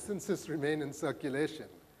the licenses remain in circulation.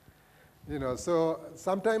 So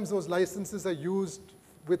sometimes those licenses are used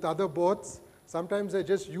with other boats. Sometimes they're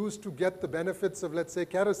just used to get the benefits of, let's say,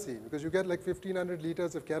 kerosene, because you get like 1,500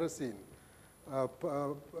 liters of kerosene.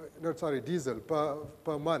 Diesel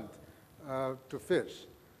per month to fish.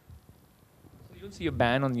 So you'll see a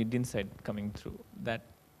ban on the Indian side coming through, that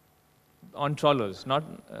on trawlers, not...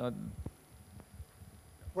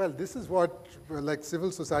 Well, this is what like civil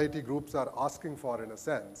society groups are asking for in a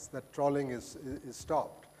sense, that trawling is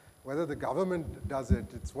stopped. Whether the government does it,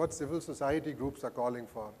 it's what civil society groups are calling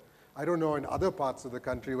for. I don't know in other parts of the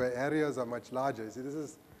country where areas are much larger. See, this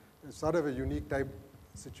is sort of a unique type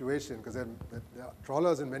situation, because there are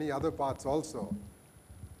trawlers in many other parts also.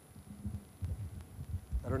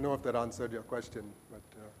 I don't know if that answered your question, but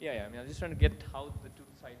yeah. I mean, I'm just trying to get how the two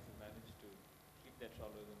sides have managed to keep their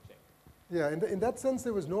trawlers in check. Yeah, in that sense,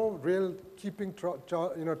 there was no real keeping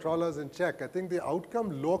trawlers in check. I think the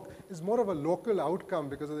outcome is more of a local outcome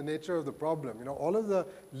because of the nature of the problem. All of the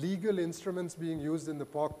legal instruments being used in the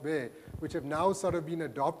Palk Bay, which have now sort of been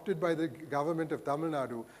adopted by the government of Tamil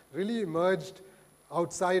Nadu, really emerged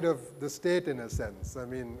outside of the state in a sense. I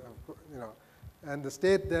mean, and the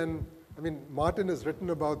state then, I mean, Martin has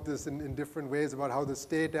written about this in different ways about how the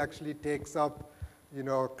state actually takes up,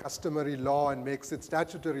 customary law and makes it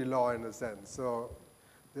statutory law in a sense. So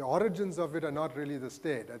the origins of it are not really the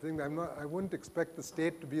state. I think I wouldn't expect the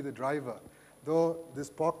state to be the driver, though this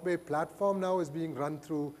Palk Bay platform now is being run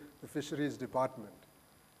through the Fisheries Department.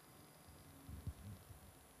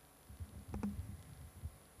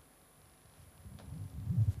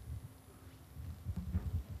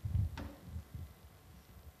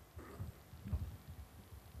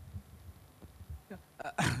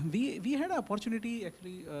 we had an opportunity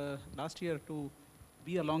actually last year to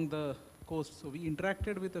be along the coast. So we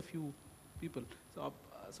interacted with a few people.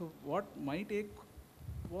 So what my take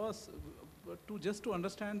was to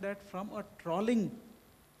understand that from a trawling,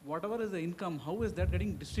 whatever is the income, how is that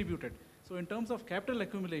getting distributed? So in terms of capital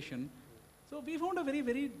accumulation, so we found a very,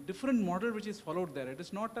 very different model which is followed there. It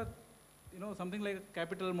is not a, something like a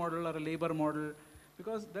capital model or a labor model,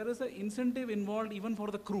 because there is an incentive involved even for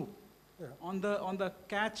the crew. Yeah. On the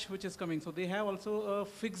catch which is coming. So they have also a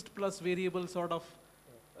fixed plus variable sort of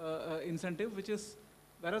incentive, which is,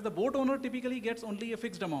 whereas the boat owner typically gets only a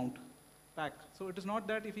fixed amount back. So it is not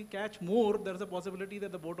that if he catch more, there is a possibility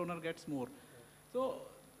that the boat owner gets more. So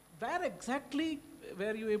where exactly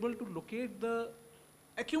were you able to locate the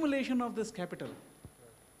accumulation of this capital?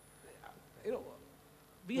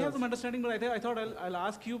 We have some understanding, but I thought I'll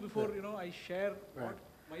ask you before I share what.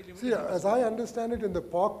 See, as I understand it, in the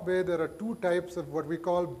Palk Bay, there are two types of what we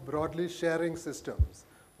call broadly sharing systems.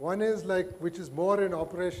 One is which is more in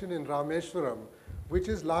operation in Rameshwaram, which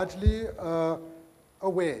is largely a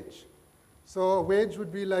wage. So a wage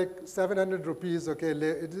would be like 700 rupees, okay,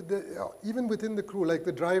 even within the crew, like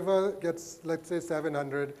the driver gets, let's say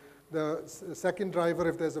 700, the second driver,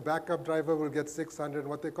 if there's a backup driver, will get 600,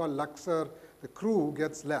 what they call Luxor, the crew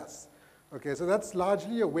gets less. Okay, so that's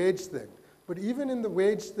largely a wage thing. But even in the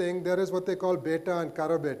wage thing, there is what they call beta and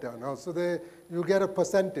kara beta. Now, so you get a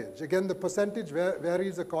percentage. Again, the percentage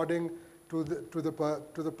varies according to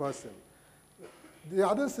the person. The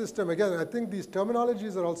other system, again, I think these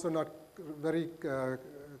terminologies are also not very,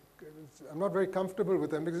 I'm not very comfortable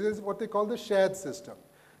with them, because it's what they call the shared system.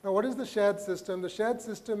 Now, what is the shared system? The shared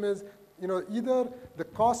system is, either the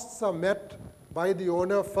costs are met by the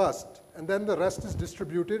owner first, and then the rest is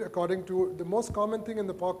distributed according to, the most common thing in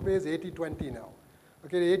the Palk Bay is 80-20 now.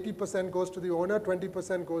 Okay, 80% goes to the owner,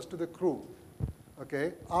 20% goes to the crew.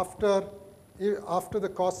 Okay, after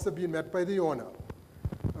the costs have been met by the owner.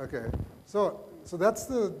 Okay, so that's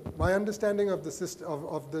my understanding of the system,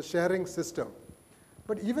 of the sharing system.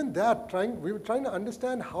 But even that, we were trying to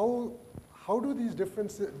understand how do these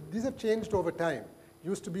these have changed over time.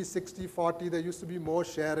 Used to be 60-40, there used to be more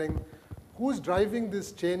sharing. Who's driving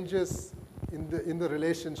these changes in the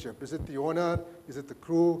relationship? Is it the owner? Is it the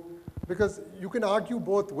crew? Because you can argue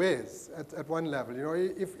both ways at one level.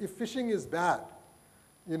 If fishing is bad,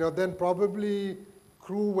 then probably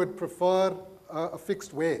crew would prefer a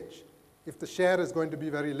fixed wage if the share is going to be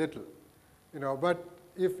very little. But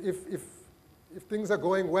if things are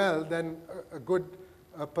going well, then a good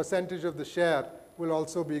percentage of the share will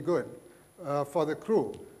also be good for the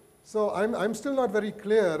crew. So I'm still not very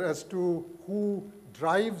clear as to who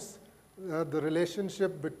drives the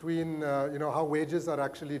relationship between how wages are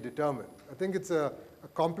actually determined. I think it's a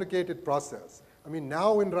complicated process. I mean,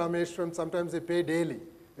 now in Rameshwaram, sometimes they pay daily.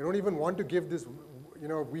 They don't even want to give this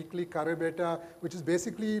weekly karabeta, which is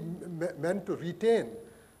basically meant to retain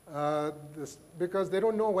this, because they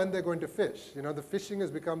don't know when they're going to fish. The fishing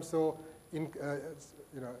has become so,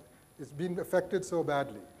 it's been affected so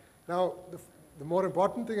badly. Now, the more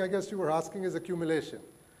important thing, I guess you were asking, is accumulation.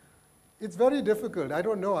 It's very difficult. I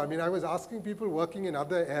don't know. I mean, I was asking people working in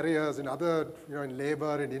other areas, in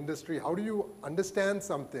labor, in industry, how do you understand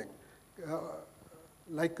something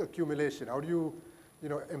like accumulation? How do you,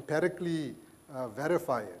 empirically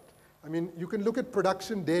verify it? I mean, you can look at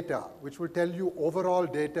production data, which will tell you overall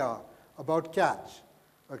data about catch.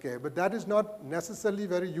 Okay, but that is not necessarily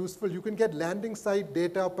very useful. You can get landing site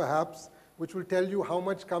data, perhaps, which will tell you how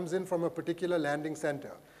much comes in from a particular landing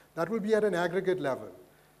center. That will be at an aggregate level.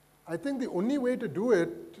 I think the only way to do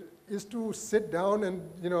it is to sit down and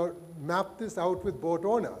map this out with boat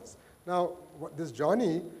owners. Now, this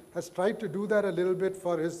Johnny has tried to do that a little bit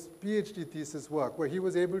for his PhD thesis work, where he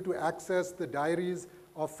was able to access the diaries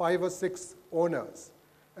of 5 or 6 owners.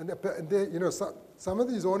 And some of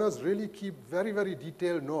these owners really keep very, very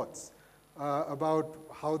detailed notes about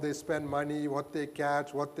how they spend money, what they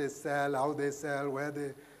catch, what they sell, how they sell, where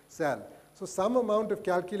they sell. So some amount of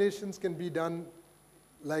calculations can be done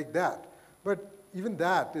like that. But even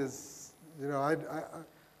that is,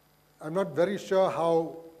 I'm not very sure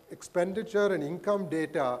how expenditure and income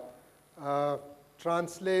data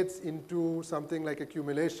translates into something like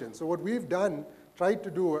accumulation. So what we've tried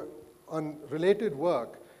to do on related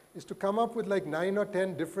work is to come up with like 9 or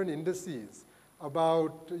 10 different indices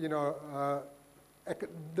about the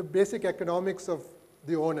basic economics of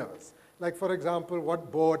the owners. Like, for example,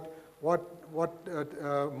 what boat, what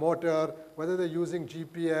motor, whether they're using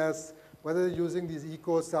GPS, whether they're using these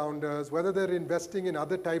eco sounders, whether they're investing in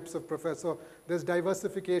other types of so there's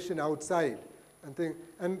diversification outside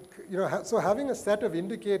And so having a set of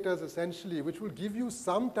indicators essentially, which will give you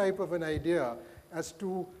some type of an idea as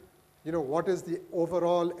to, what is the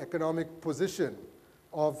overall economic position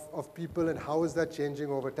of people and how is that changing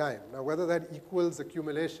over time. Now, whether that equals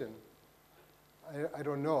accumulation, I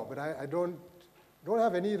don't know, but I don't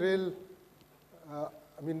have any real,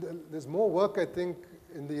 there's more work, I think,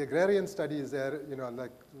 in the agrarian studies there,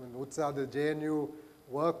 like UTSA, the JNU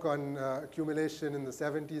work on accumulation in the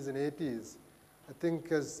 70s and 80s, I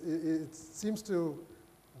think it seems to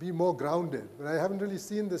be more grounded, but I haven't really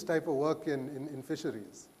seen this type of work in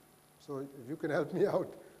fisheries. So if you can help me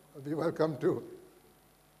out, I'll be welcome too.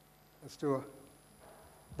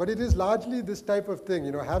 But it is largely this type of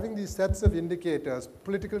thing, having these sets of indicators,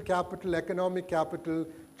 political capital, economic capital,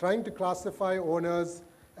 trying to classify owners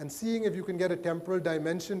and seeing if you can get a temporal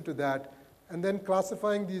dimension to that, and then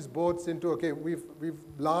classifying these boats into, okay, we've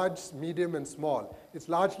large, medium, and small. It's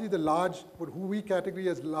largely the large, who we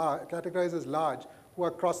categorize as large, who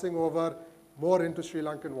are crossing over more into Sri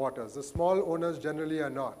Lankan waters. The small owners generally are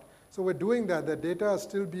not. So we're doing that. The data are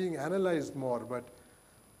still being analyzed more, but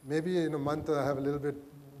maybe in a month I have a little bit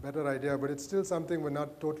better idea, but it's still something we're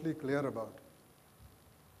not totally clear about.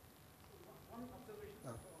 One observation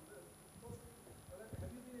on the have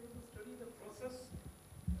you been able to study the process?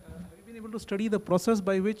 Have you been able to study the process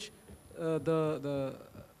by which the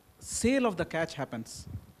sale of the catch happens,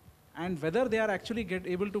 and whether they are actually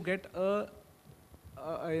able to get a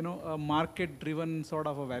market-driven sort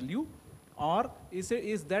of a value, or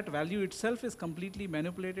is that value itself is completely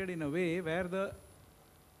manipulated in a way where the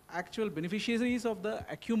actual beneficiaries of the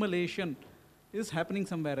accumulation is happening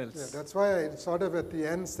somewhere else? Yeah, that's why I sort of at the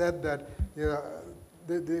end said that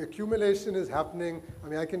the accumulation is happening. I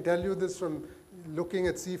mean, I can tell you this from looking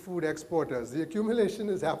at seafood exporters. The accumulation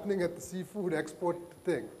is happening at the seafood export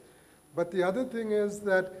thing. But the other thing is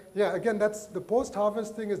that, again, that's the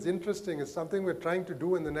post-harvest thing is interesting. It's something we're trying to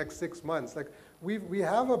do in the next 6 months. Like we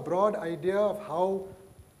have a broad idea of how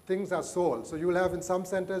things are sold. So you'll have in some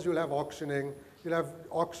centers, you'll have auctioning. You'll have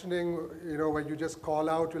auctioning, where you just call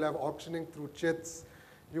out. You'll have auctioning through chits.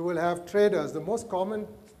 You will have traders. The most common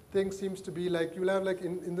thing seems to be like, you'll have like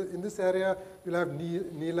in this area, you'll have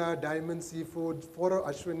Neela, Diamond Seafood, 4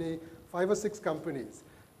 or Ashwini, 5 or 6 companies.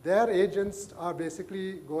 Their agents are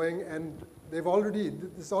basically going and this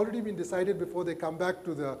has already been decided before they come back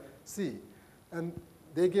to the sea. And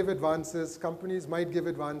they give advances, companies might give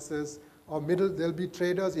advances, or there'll be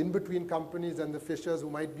traders in between companies and the fishers who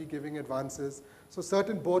might be giving advances. So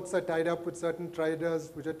certain boats are tied up with certain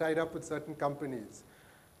traders, which are tied up with certain companies.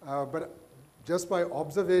 But just by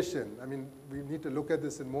observation, I mean, we need to look at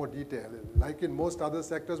this in more detail. Like in most other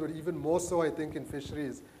sectors, but even more so, I think, in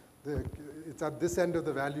fisheries, it's at this end of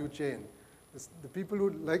the value chain. The people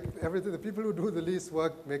who like everything, the people who do the least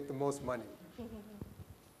work make the most money.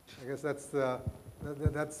 I guess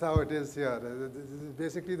that's how it is here.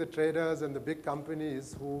 Basically, the traders and the big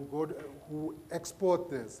companies who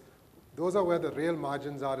export this, those are where the real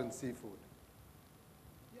margins are in seafood.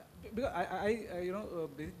 Yeah, because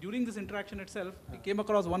during this interaction itself, we came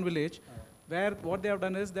across one village where what they have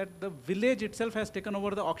done is that the village itself has taken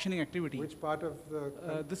over the auctioning activity. Which part of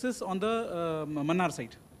the? This is on the Mannar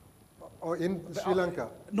side. Or in Sri Lanka?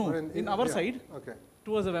 No, in our side. Okay.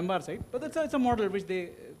 Towards the Vembar side. But it's a model which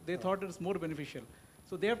they thought is more beneficial.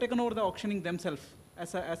 So they have taken over the auctioning themselves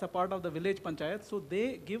as a part of the village panchayat. So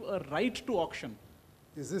they give a right to auction.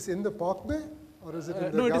 Is this in the Palk Bay? Or is it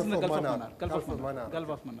in the no, Gulf it is in the of Gulf of Mannar? Mannar. Gulf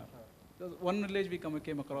of Mannar. One village we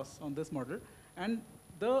came across on this model. And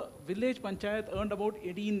the village panchayat earned about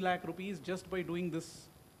 18 lakh rupees just by doing this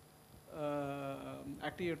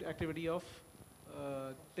activity of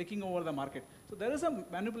taking over the market. So there is a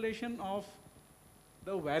manipulation of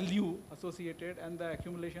the value associated, and the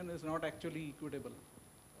accumulation is not actually equitable.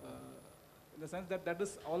 In the sense that that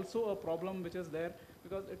is also a problem which is there,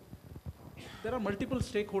 because there are multiple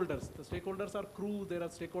stakeholders. The stakeholders are crew, there are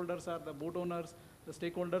stakeholders are the boat owners, the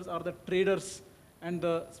stakeholders are the traders and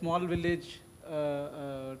the small village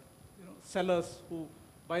sellers who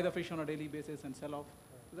buy the fish on a daily basis and sell off.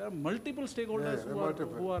 There are multiple stakeholders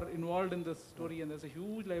who are involved in this story, and there's a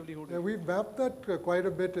huge livelihood. Yeah, we've mapped that quite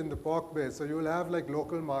a bit in the Palk Bay. So you'll have like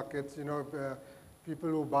local markets, people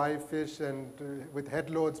who buy fish and with head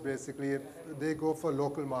loads basically, they go for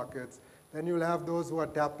local markets. Then you'll have those who are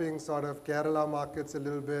tapping sort of Kerala markets a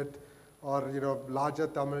little bit, or larger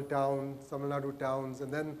Tamil towns, Tamil Nadu towns, and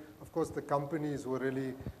then of course the companies who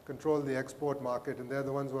really control the export market, and they're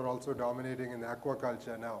the ones who are also dominating in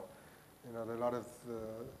aquaculture now. There are a lot of,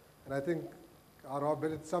 and I think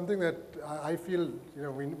but it's something that I feel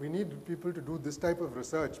we need people to do this type of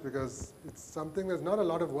research, because it's something, there's not a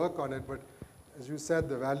lot of work on it, but as you said,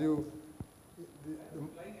 the value,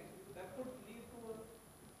 That could lead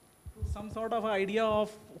to some sort of idea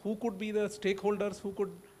of who could be the stakeholders who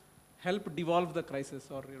could help devolve the crisis,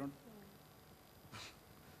 or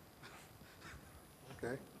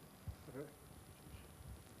okay.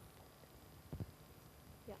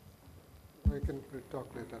 Yeah. We can talk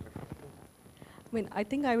later. I mean, I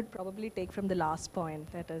think I would probably take from the last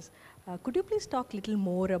point, that is, could you please talk a little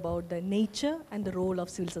more about the nature and the role of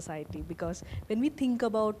civil society? Because when we think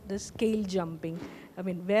about the scale jumping, I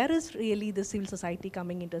mean, where is really the civil society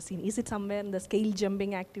coming into the scene? Is it somewhere in the scale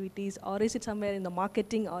jumping activities, or is it somewhere in the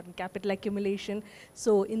marketing or in capital accumulation?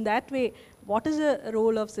 So in that way, what is the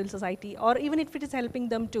role of civil society, or even if it is helping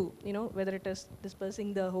them to, whether it is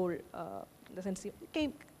dispersing the whole, in the sense,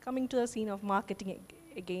 coming to the scene of marketing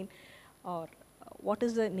again, or what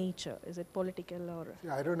is the nature? Is it political or?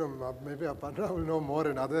 Yeah, I don't know. Maybe Aparna will know more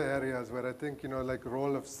in other areas where I think, like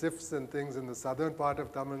role of SIFs and things in the southern part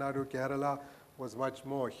of Tamil Nadu, Kerala was much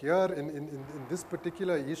more. Here in this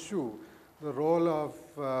particular issue, the role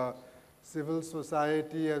of civil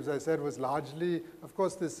society, as I said, was largely, of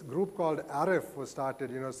course, this group called ARIF was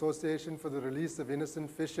started, Association for the Release of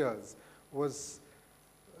Innocent Fishers was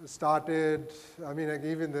started. I mean, like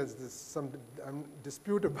even there's some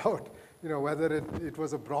dispute about, whether it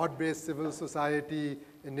was a broad-based civil society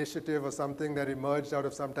initiative or something that emerged out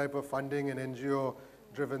of some type of funding and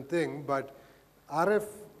NGO-driven thing. But ARIF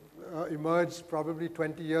emerged probably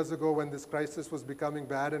 20 years ago when this crisis was becoming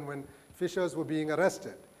bad and when fishers were being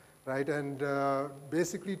arrested, right? And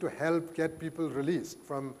basically to help get people released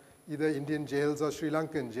from either Indian jails or Sri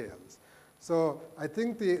Lankan jails. So I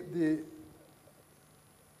think the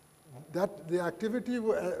activity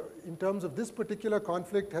in terms of this particular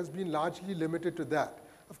conflict has been largely limited to that.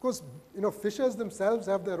 Of course, fishers themselves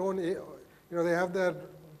have their own, they have their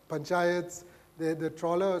panchayats, the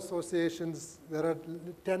trawler associations. There are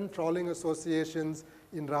 10 trawling associations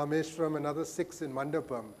in Rameshwaram, another 6 in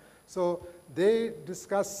Mandapam. So they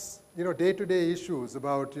discuss, day-to-day issues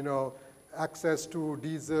about, access to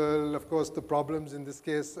diesel, of course, the problems in this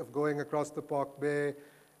case of going across the Palk Bay,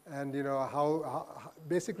 and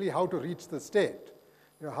basically how to reach the state.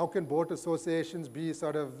 How can boat associations be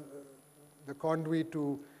sort of the conduit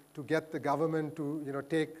to get the government to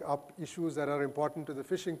take up issues that are important to the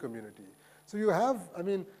fishing community. So you have,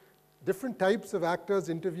 different types of actors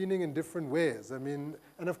intervening in different ways. And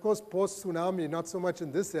of course, post-tsunami, not so much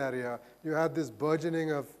in this area, you had this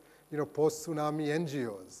burgeoning of post-tsunami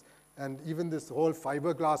NGOs. And even this whole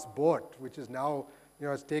fiberglass boat, which is now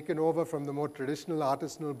has taken over from the more traditional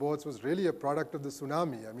artisanal boats, was really a product of the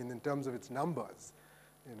tsunami, in terms of its numbers.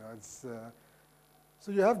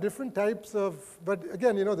 So you have different types of, but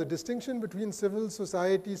again, the distinction between civil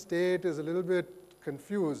society, state is a little bit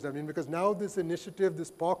confused. Because now this initiative, this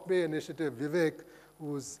Palk Bay initiative, Vivek,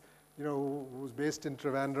 who's based in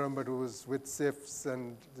Trivandrum, but who was with SIFs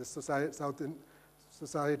and the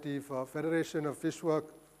Society for Federation of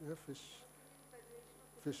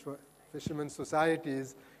Fishermen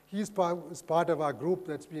Societies, he's part of our group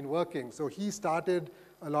that's been working. So he started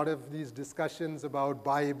a lot of these discussions about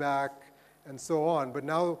buyback and so on. But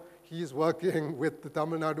now he's working with the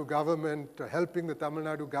Tamil Nadu government, helping the Tamil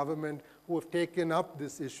Nadu government who have taken up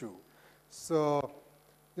this issue. So,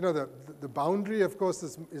 the boundary, of course,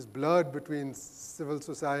 is blurred between civil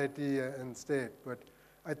society and state. But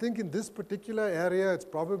I think in this particular area, it's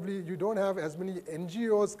probably, you don't have as many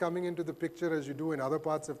NGOs coming into the picture as you do in other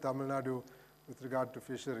parts of Tamil Nadu with regard to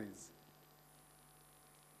fisheries.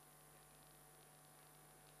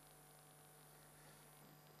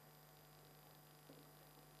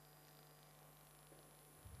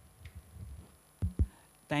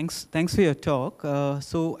 Thanks for your talk.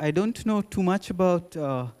 So I don't know too much about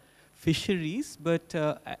fisheries, but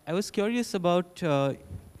I was curious about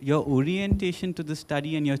your orientation to the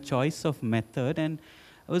study and your choice of method. And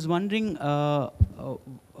I was wondering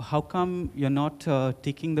how come you're not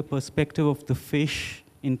taking the perspective of the fish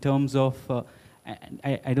in terms of,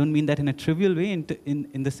 I don't mean that in a trivial way,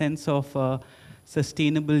 in the sense of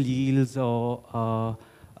sustainable yields or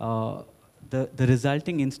the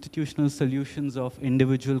resulting institutional solutions of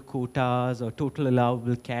individual quotas or total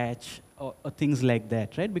allowable catch or things like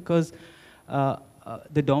that, right? Because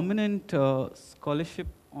the dominant scholarship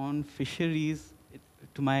on fisheries,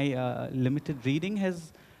 to my limited reading,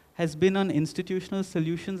 has been on institutional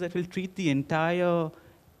solutions that will treat the entire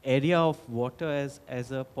area of water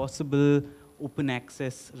as a possible open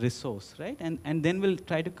access resource, right? And then we'll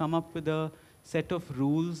try to come up with a set of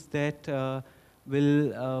rules that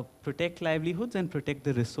will protect livelihoods and protect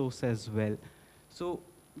the resource as well. So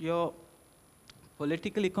your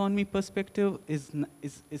political economy perspective is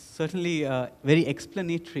certainly very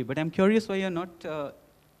explanatory, but I'm curious why you're not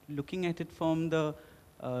looking at it from the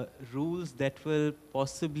rules that will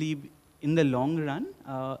possibly, in the long run,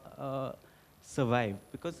 survive.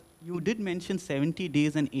 Because you did mention 70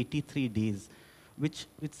 days and 83 days, which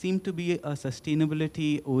seem to be a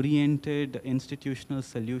sustainability-oriented institutional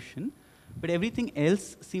solution. But everything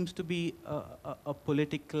else seems to be a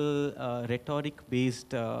political,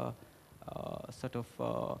 rhetoric-based sort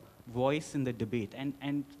of voice in the debate.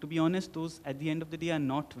 And to be honest, those at the end of the day are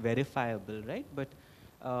not verifiable, right? But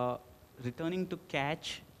returning to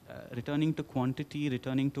catch, returning to quantity,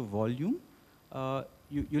 returning to volume,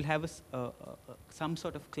 you'll have some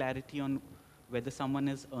sort of clarity on whether someone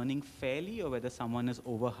is earning fairly or whether someone is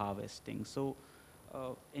over-harvesting. So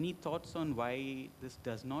any thoughts on why this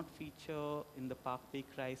does not feature in the Palk Bay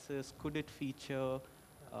crisis? Could it feature?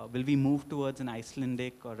 Will we move towards an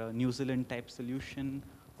Icelandic or a New Zealand type solution?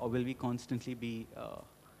 Or will we constantly be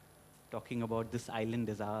talking about this island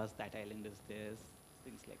is ours, that island is theirs,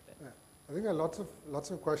 things like that? Yeah. I think there are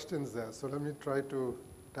lots of questions there, so let me try to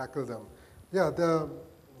tackle them. Yeah,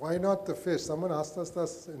 why not the fish? Someone asked us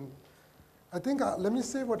this. I think, let me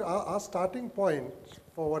say what our starting point,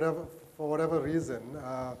 for whatever reason,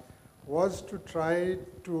 was to try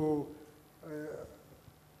to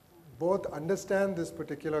both understand this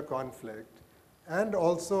particular conflict and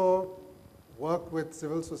also work with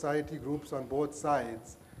civil society groups on both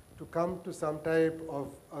sides to come to some type of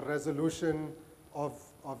a resolution of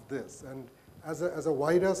this. And as a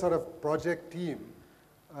wider sort of project team,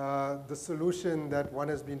 the solution that one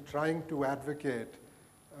has been trying to advocate,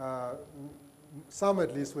 some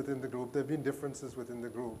at least within the group, there have been differences within the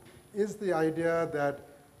group, is the idea that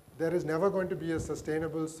there is never going to be a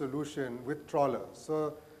sustainable solution with trawlers.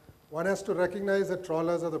 So one has to recognize that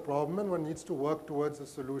trawlers are the problem, and one needs to work towards a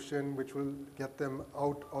solution which will get them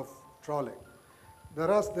out of trawling.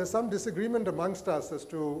 There's some disagreement amongst us as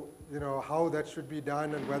to how that should be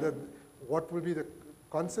done and what will be the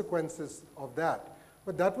consequences of that.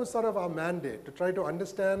 But that was sort of our mandate, to try to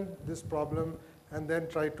understand this problem and then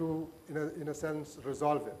try to, in a sense,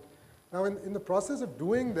 resolve it. Now, in the process of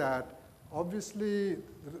doing that, obviously,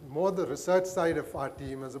 more the research side of our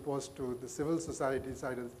team as opposed to the civil society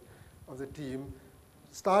side of the team,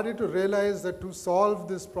 started to realize that to solve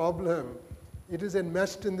this problem, it is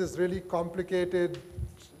enmeshed in this really complicated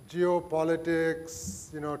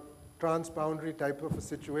geopolitics, transboundary type of a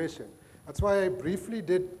situation. That's why I briefly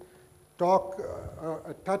did talk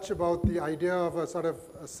a touch about the idea of a sort of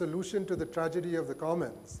a solution to the tragedy of the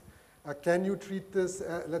commons. Can you treat this,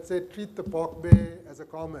 let's say, treat the Palk Bay as a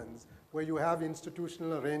commons, where you have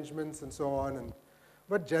institutional arrangements and so on.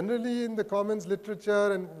 But generally in the commons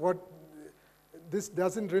literature, and what this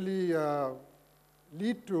doesn't really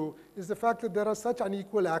lead to is the fact that there are such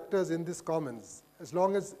unequal actors in this commons, as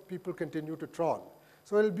long as people continue to trawl.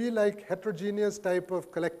 So it'll be like heterogeneous type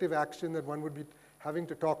of collective action that one would be having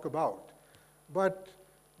to talk about. But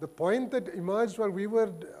the point that emerged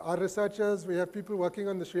while our researchers, we have people working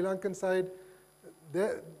on the Sri Lankan side,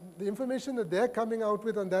 the information that they're coming out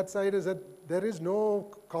with on that side is that there is no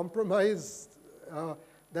compromise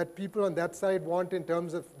that people on that side want in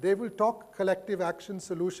terms of, they will talk collective action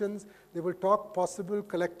solutions, they will talk possible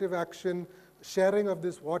collective action sharing of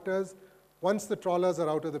these waters once the trawlers are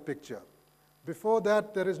out of the picture. Before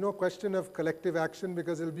that, there is no question of collective action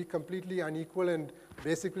because it will be completely unequal and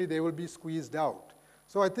basically they will be squeezed out.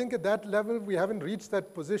 So I think at that level, we haven't reached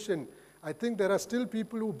that position. I think there are still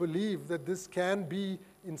people who believe that this can be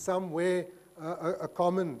in some way a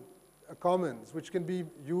commons, which can be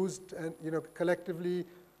used and collectively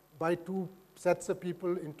by two sets of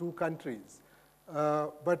people in two countries.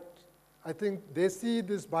 But I think they see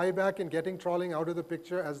this buyback and getting trawling out of the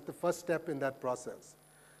picture as the first step in that process.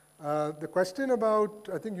 The question about,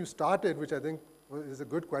 I think you started, which I think is a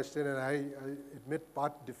good question, and I admit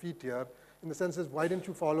part defeat here, in the sense is why didn't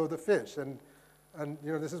you follow the fish? And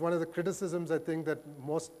this is one of the criticisms I think that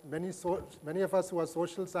many of us who are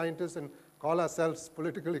social scientists and call ourselves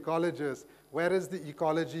political ecologists, where is the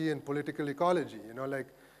ecology in political ecology?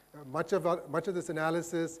 Much of this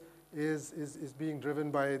analysis is being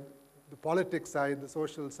driven by the politics side, the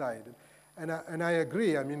social side, and I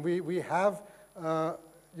agree. I mean, we have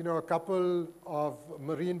a couple of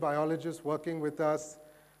marine biologists working with us.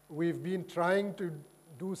 We've been trying to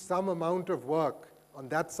do some amount of work on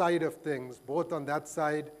that side of things, both on that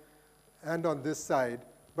side and on this side.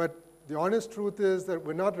 But the honest truth is that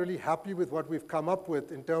we're not really happy with what we've come up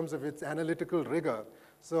with in terms of its analytical rigor.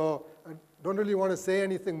 So I don't really want to say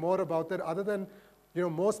anything more about that other than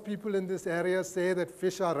most people in this area say that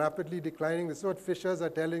fish are rapidly declining. This is what fishers are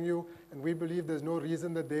telling you, and we believe there's no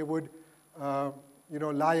reason that they would,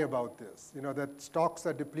 lie about this. That stocks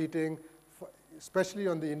are depleting, especially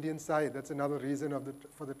on the Indian side. That's another reason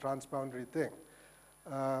for the transboundary thing.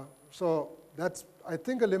 So that's, I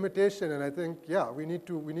think, a limitation, and I think, we need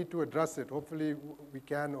to address it. Hopefully, we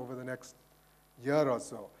can over the next year or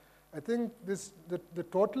so. I think the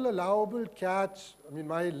total allowable catch,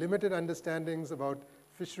 my limited understandings about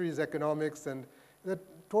fisheries economics, and the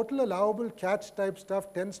total allowable catch type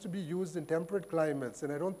stuff tends to be used in temperate climates,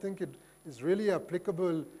 and I don't think it is really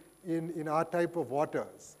applicable in our type of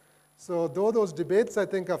waters. So though those debates, I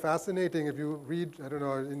think, are fascinating, if you read, I don't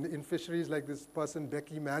know, in fisheries like this person,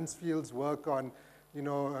 Becky Mansfield's work on,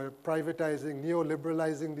 privatizing,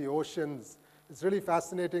 neoliberalizing the oceans, it's really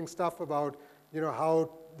fascinating stuff about, how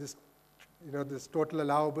this total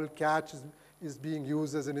allowable catch is being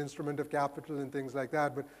used as an instrument of capital and things like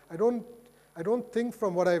that. But I don't think,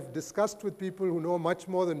 from what I've discussed with people who know much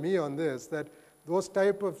more than me on this, that those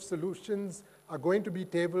type of solutions are going to be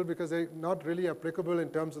tabled, because they're not really applicable in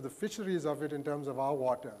terms of the fisheries of it, in terms of our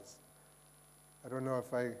waters. I don't know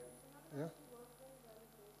if I, yeah?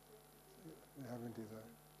 You haven't either.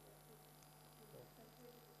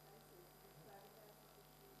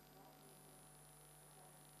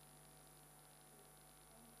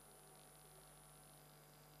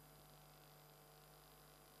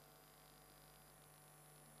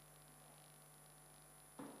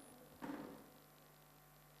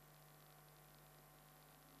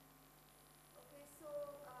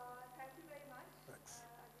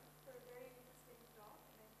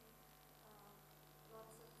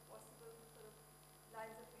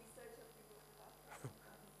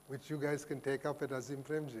 Which you guys can take up at Azim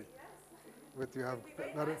Premji. Yes. With you have. It would be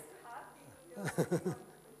very nice to have people here.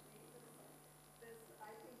 There's,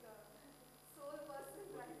 I think, a sole person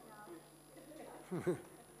right now. So,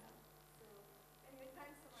 anyway,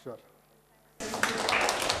 thanks so much. Sure.